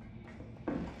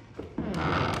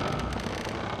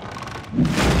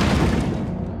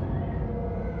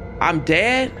 I'm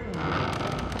dead?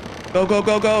 Go, go,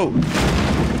 go, go.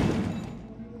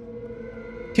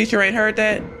 Teacher ain't heard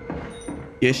that?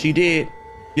 Yes, she did.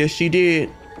 Yes, she did.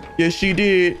 Yes, she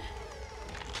did.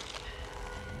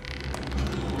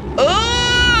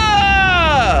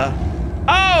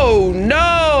 Oh,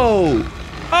 no.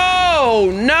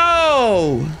 Oh,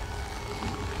 no.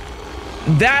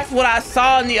 That's what I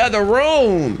saw in the other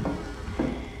room.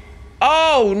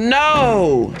 Oh,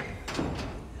 no.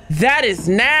 That is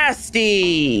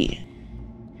nasty.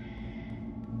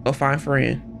 Go find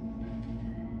friend.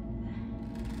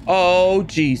 Oh,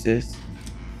 Jesus.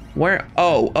 Where?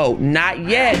 Oh, not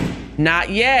yet. Not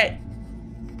yet.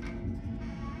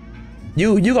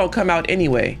 You gonna come out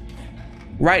anyway.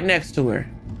 Right next to her.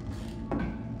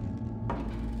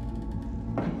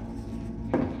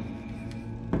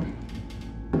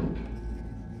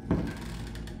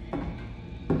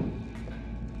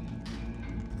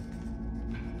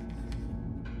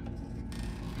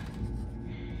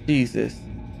 Jesus.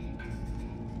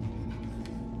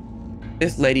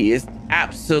 This lady is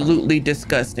absolutely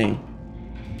disgusting.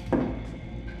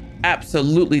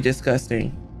 Absolutely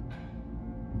disgusting.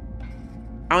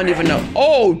 I don't even know.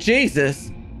 Oh, Jesus.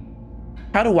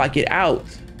 How do I get out?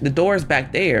 The door's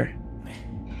back there.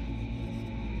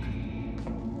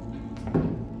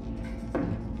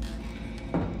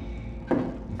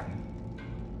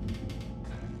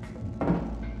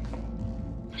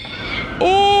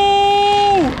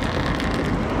 Oh!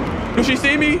 Do she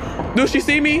see me? Do she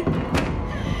see me?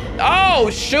 Oh,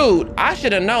 shoot. I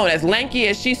should have known. As lanky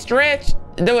as she stretched,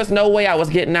 there was no way I was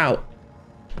getting out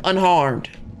unharmed.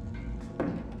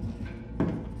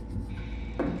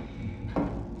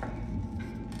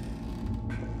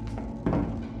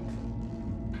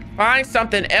 Find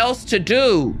something else to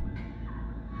do.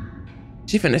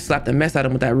 She finna slap the mess out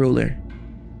of him with that ruler.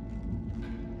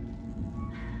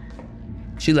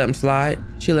 She let him slide.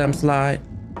 She let him slide.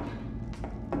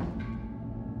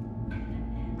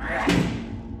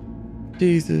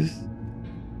 Jesus.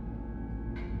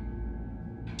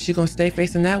 She gonna stay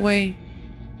facing that way?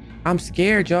 I'm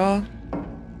scared, y'all.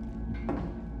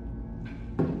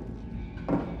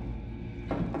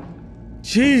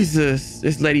 Jesus,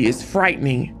 this lady is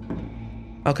frightening.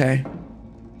 Okay,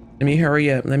 let me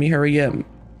hurry up. Let me hurry up.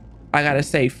 I gotta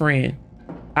say friend.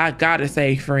 I gotta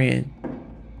say friend.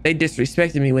 They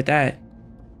disrespected me with that.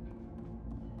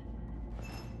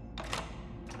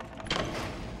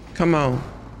 Come on.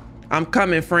 I'm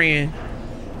coming, friend.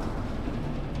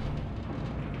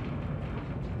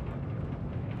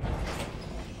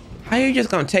 How you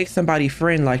just gonna take somebody's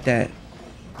friend like that?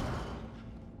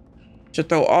 Should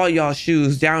throw all y'all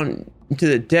shoes down into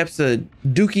the depths of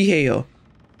dookie hell.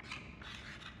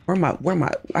 Where my,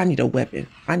 I need a weapon.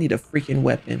 I need a freaking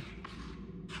weapon.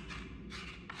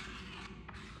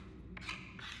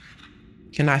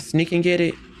 Can I sneak and get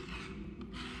it?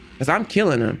 Cause I'm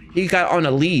killing him. He got on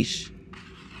a leash.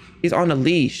 He's on a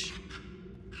leash.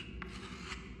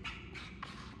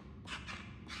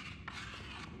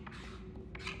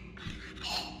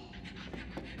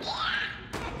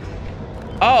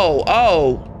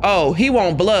 Oh, he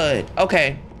want blood.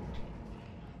 Okay.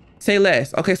 Say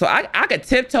less. Okay, so I could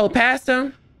tiptoe past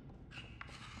him.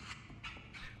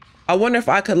 I wonder if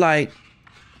I could like,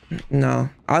 no,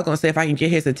 I was gonna say if I can get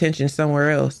his attention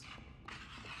somewhere else.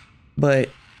 But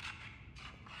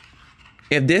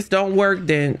if this don't work,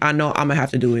 then I know I'm gonna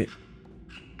have to do it.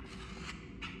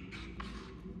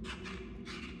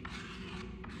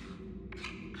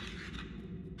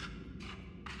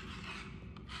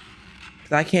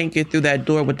 Cause I can't get through that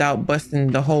door without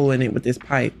busting the hole in it with this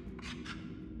pipe.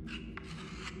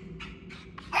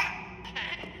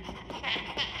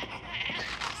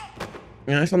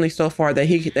 You know, it's only so far that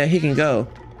he can go.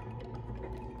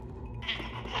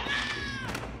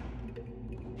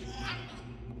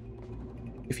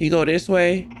 If you go this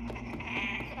way.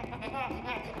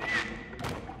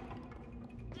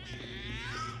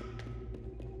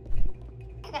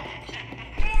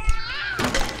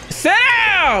 Sit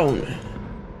down!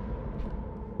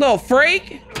 Little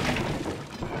freak.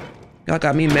 Y'all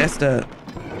got me messed up.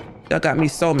 Y'all got me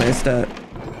so messed up.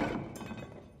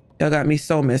 Y'all got me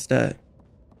so messed up.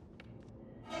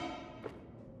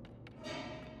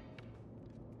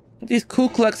 These Ku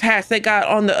Klux hats they got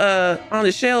on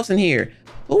the shelves in here.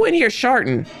 Who in here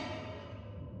sharting?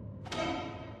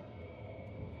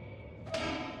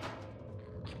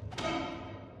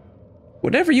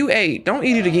 Whatever you ate, don't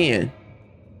eat it again.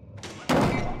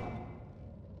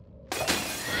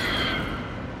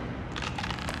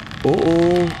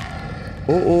 Uh-oh.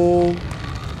 Uh-oh.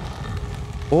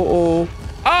 Uh-oh.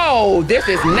 Oh, this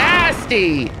is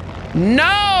nasty.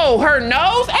 No, her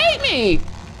nose ate me.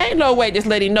 Ain't no way this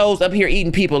lady nose up here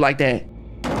eating people like that.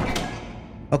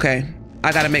 Okay,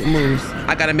 I gotta make moves.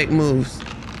 I gotta make moves.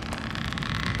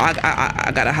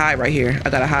 I gotta hide right here. I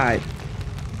gotta hide.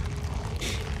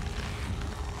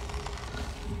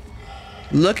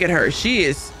 Look at her.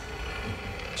 She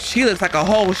looks like a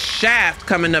whole shaft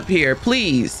coming up here.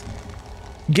 Please,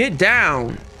 get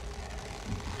down.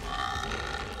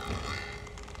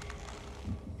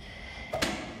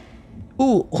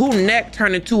 Who neck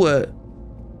turned into a...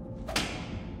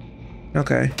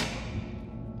 Okay.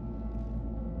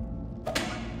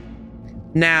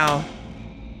 Now,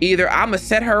 either I'm gonna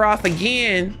set her off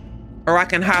again or I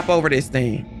can hop over this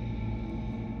thing.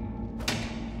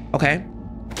 Okay.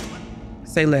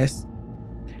 Say less.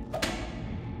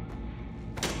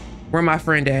 Where my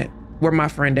friend at? Where my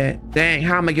friend at? Dang,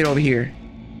 how am I gonna get over here?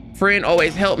 Friend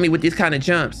always help me with these kind of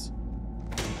jumps.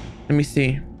 Let me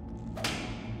see.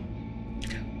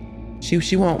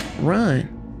 She won't run.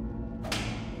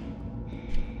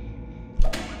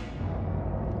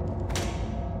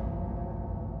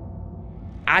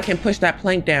 I can push that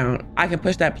plank down. I can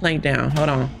push that plank down. Hold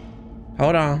on.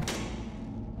 Hold on.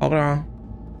 Hold on.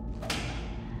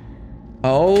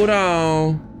 Hold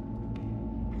on.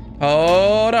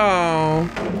 Hold on.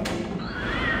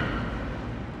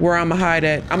 Where I'ma hide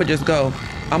at? I'ma just go.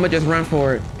 I'ma just run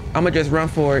for it. I'ma just run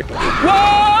for it.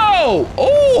 Whoa!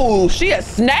 Ooh, she a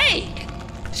snake.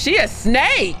 She a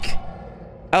snake.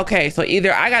 Okay, so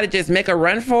either I gotta just make a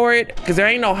run for it, because there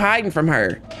ain't no hiding from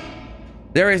her.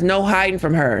 There is no hiding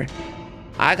from her.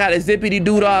 I gotta zippity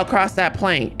doo all across that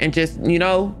plank and just, you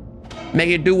know, make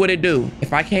it do what it do.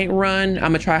 If I can't run,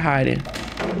 I'ma try hiding.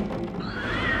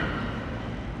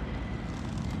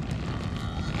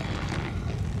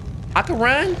 I can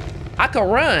run. I can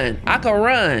run. I can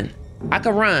run. I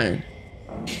can run.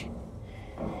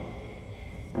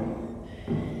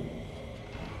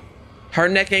 Her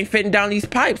neck ain't fitting down these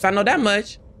pipes. I know that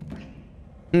much.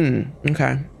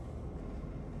 Okay.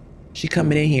 She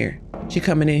coming in here. She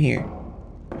coming in here.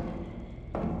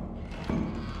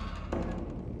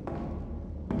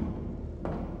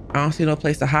 I don't see no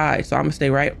place to hide, so I'm gonna stay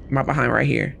right behind right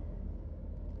here.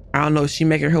 I don't know if she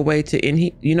making her way to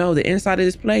the inside of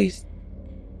this place.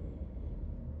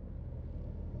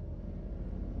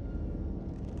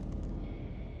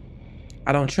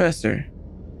 I don't trust her.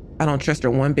 I don't trust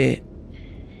her one bit.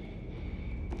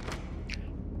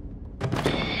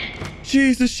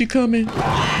 Jesus, she coming.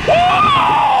 Oh!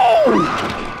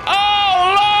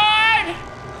 Oh, Lord!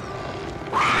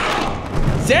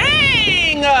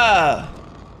 Dang!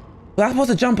 Was I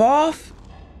supposed to jump off?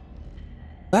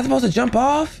 Was I supposed to jump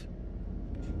off?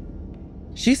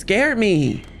 She scared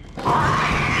me.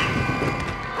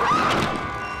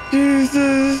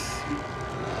 Jesus.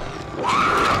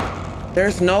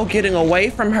 There's no getting away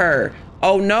from her.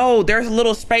 Oh no, there's a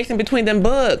little space in between them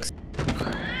books.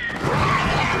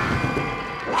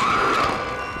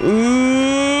 Ooh.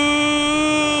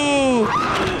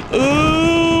 Ooh.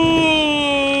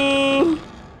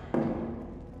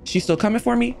 She's still coming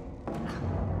for me?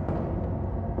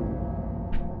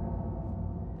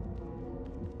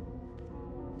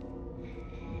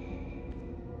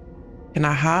 Can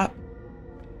I hop?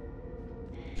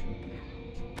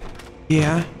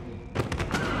 Yeah.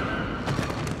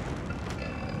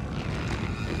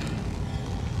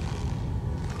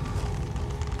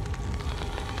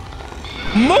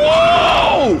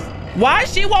 Move! Why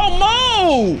she won't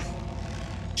move?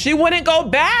 She wouldn't go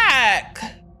back.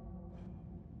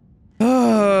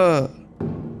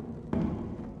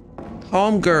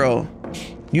 Homegirl,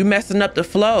 you messing up the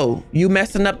flow. You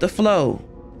messing up the flow.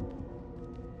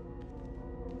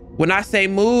 When I say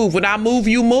move, when I move,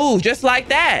 you move, just like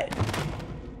that.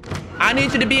 I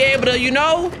need you to be able to, you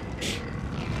know?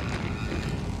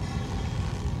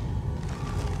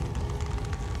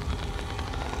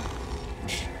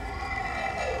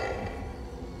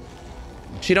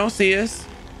 She don't see us.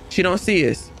 She don't see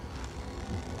us.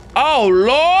 Oh,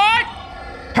 Lord.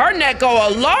 Her neck go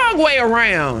a long way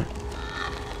around.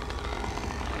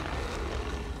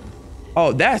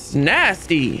 Oh, that's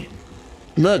nasty.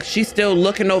 Look, she's still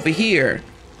looking over here.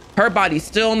 Her body's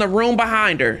still in the room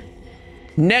behind her.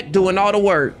 Neck doing all the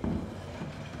work. All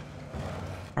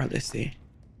right, let's see.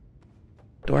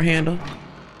 Door handle.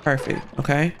 Perfect.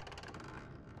 Okay.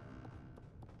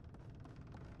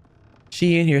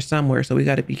 She in here somewhere, so we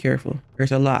got to be careful.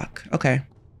 There's a lock. Okay.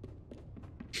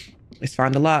 Let's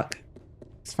find the lock.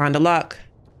 Let's find the lock.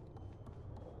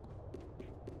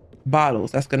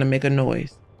 Bottles. That's going to make a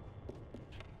noise.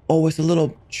 Oh, it's a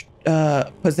little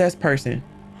possessed person.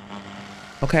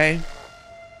 Okay.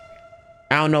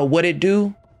 I don't know what it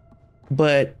do,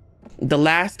 but the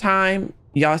last time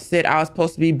y'all said I was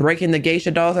supposed to be breaking the geisha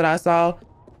dolls that I saw.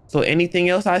 So anything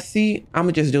else I see, I'm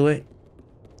going to just do it.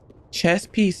 Chess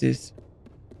pieces.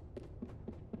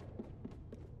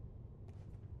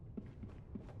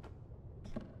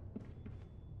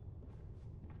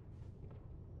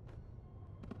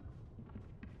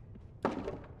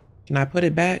 Can I put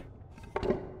it back?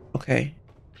 Okay.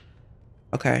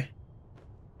 Okay.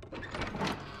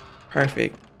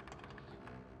 Perfect.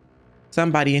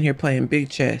 Somebody in here playing big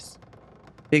chess.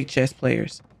 Big chess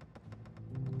players.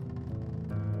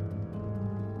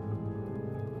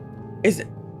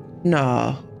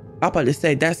 No, I'm about to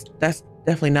say that's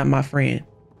definitely not my friend.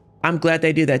 I'm glad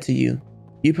they did that to you.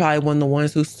 You probably one of the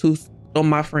ones who stole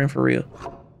my friend for real.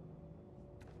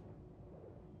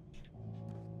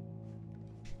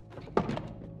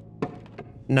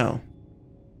 No.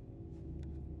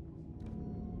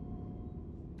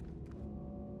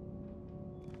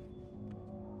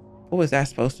 What was that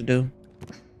supposed to do?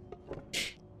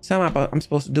 Something about I'm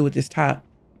supposed to do with this top.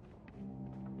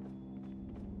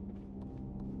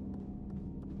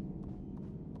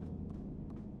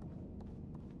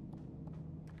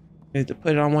 Need to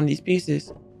put it on one of these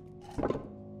pieces.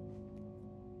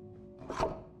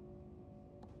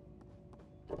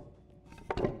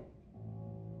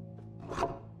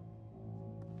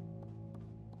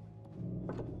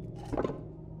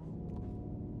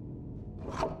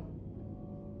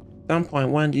 At some point,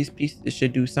 one of these pieces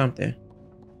should do something.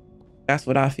 That's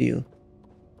what I feel.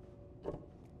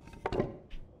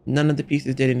 None of the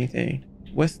pieces did anything.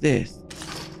 What's this?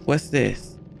 What's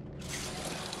this?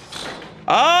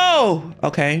 Oh,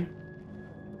 okay.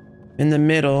 In the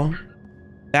middle.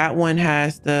 That one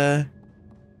has the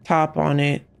top on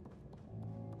it.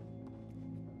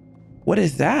 What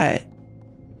is that?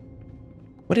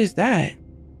 What is that?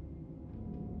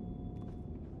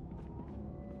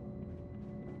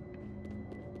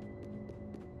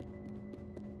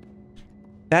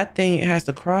 That thing has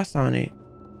the cross on it.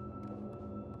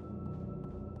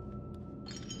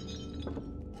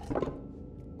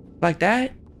 Like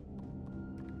that?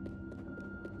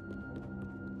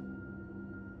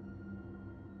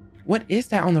 What is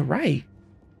that on the right?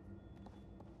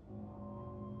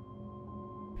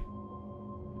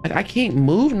 Like, I can't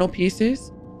move no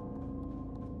pieces.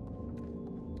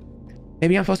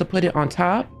 Maybe I'm supposed to put it on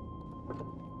top.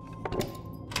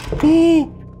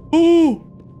 Ooh, ooh.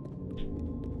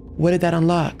 What did that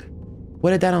unlock?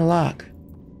 What did that unlock?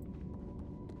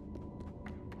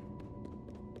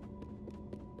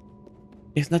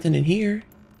 There's nothing in here.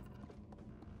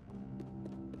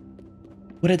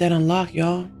 What did that unlock,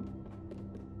 y'all?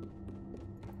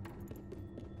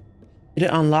 Did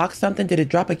it unlock something? Did it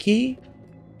drop a key?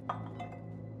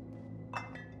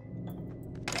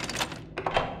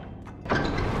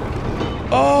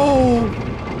 Oh!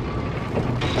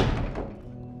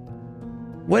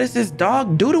 What is this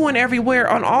dog doodling everywhere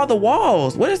on all the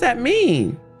walls? What does that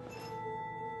mean?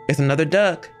 It's another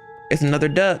duck. It's another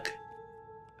duck.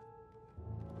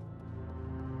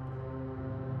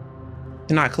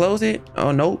 Can I close it?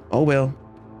 Oh, nope. Oh, well.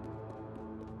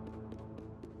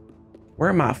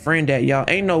 Where my friend at, y'all?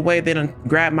 Ain't no way they done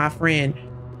grabbed my friend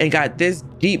and got this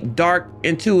deep, dark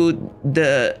into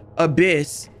the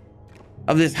abyss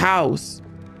of this house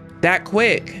that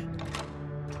quick.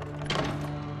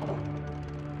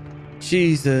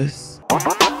 Jesus.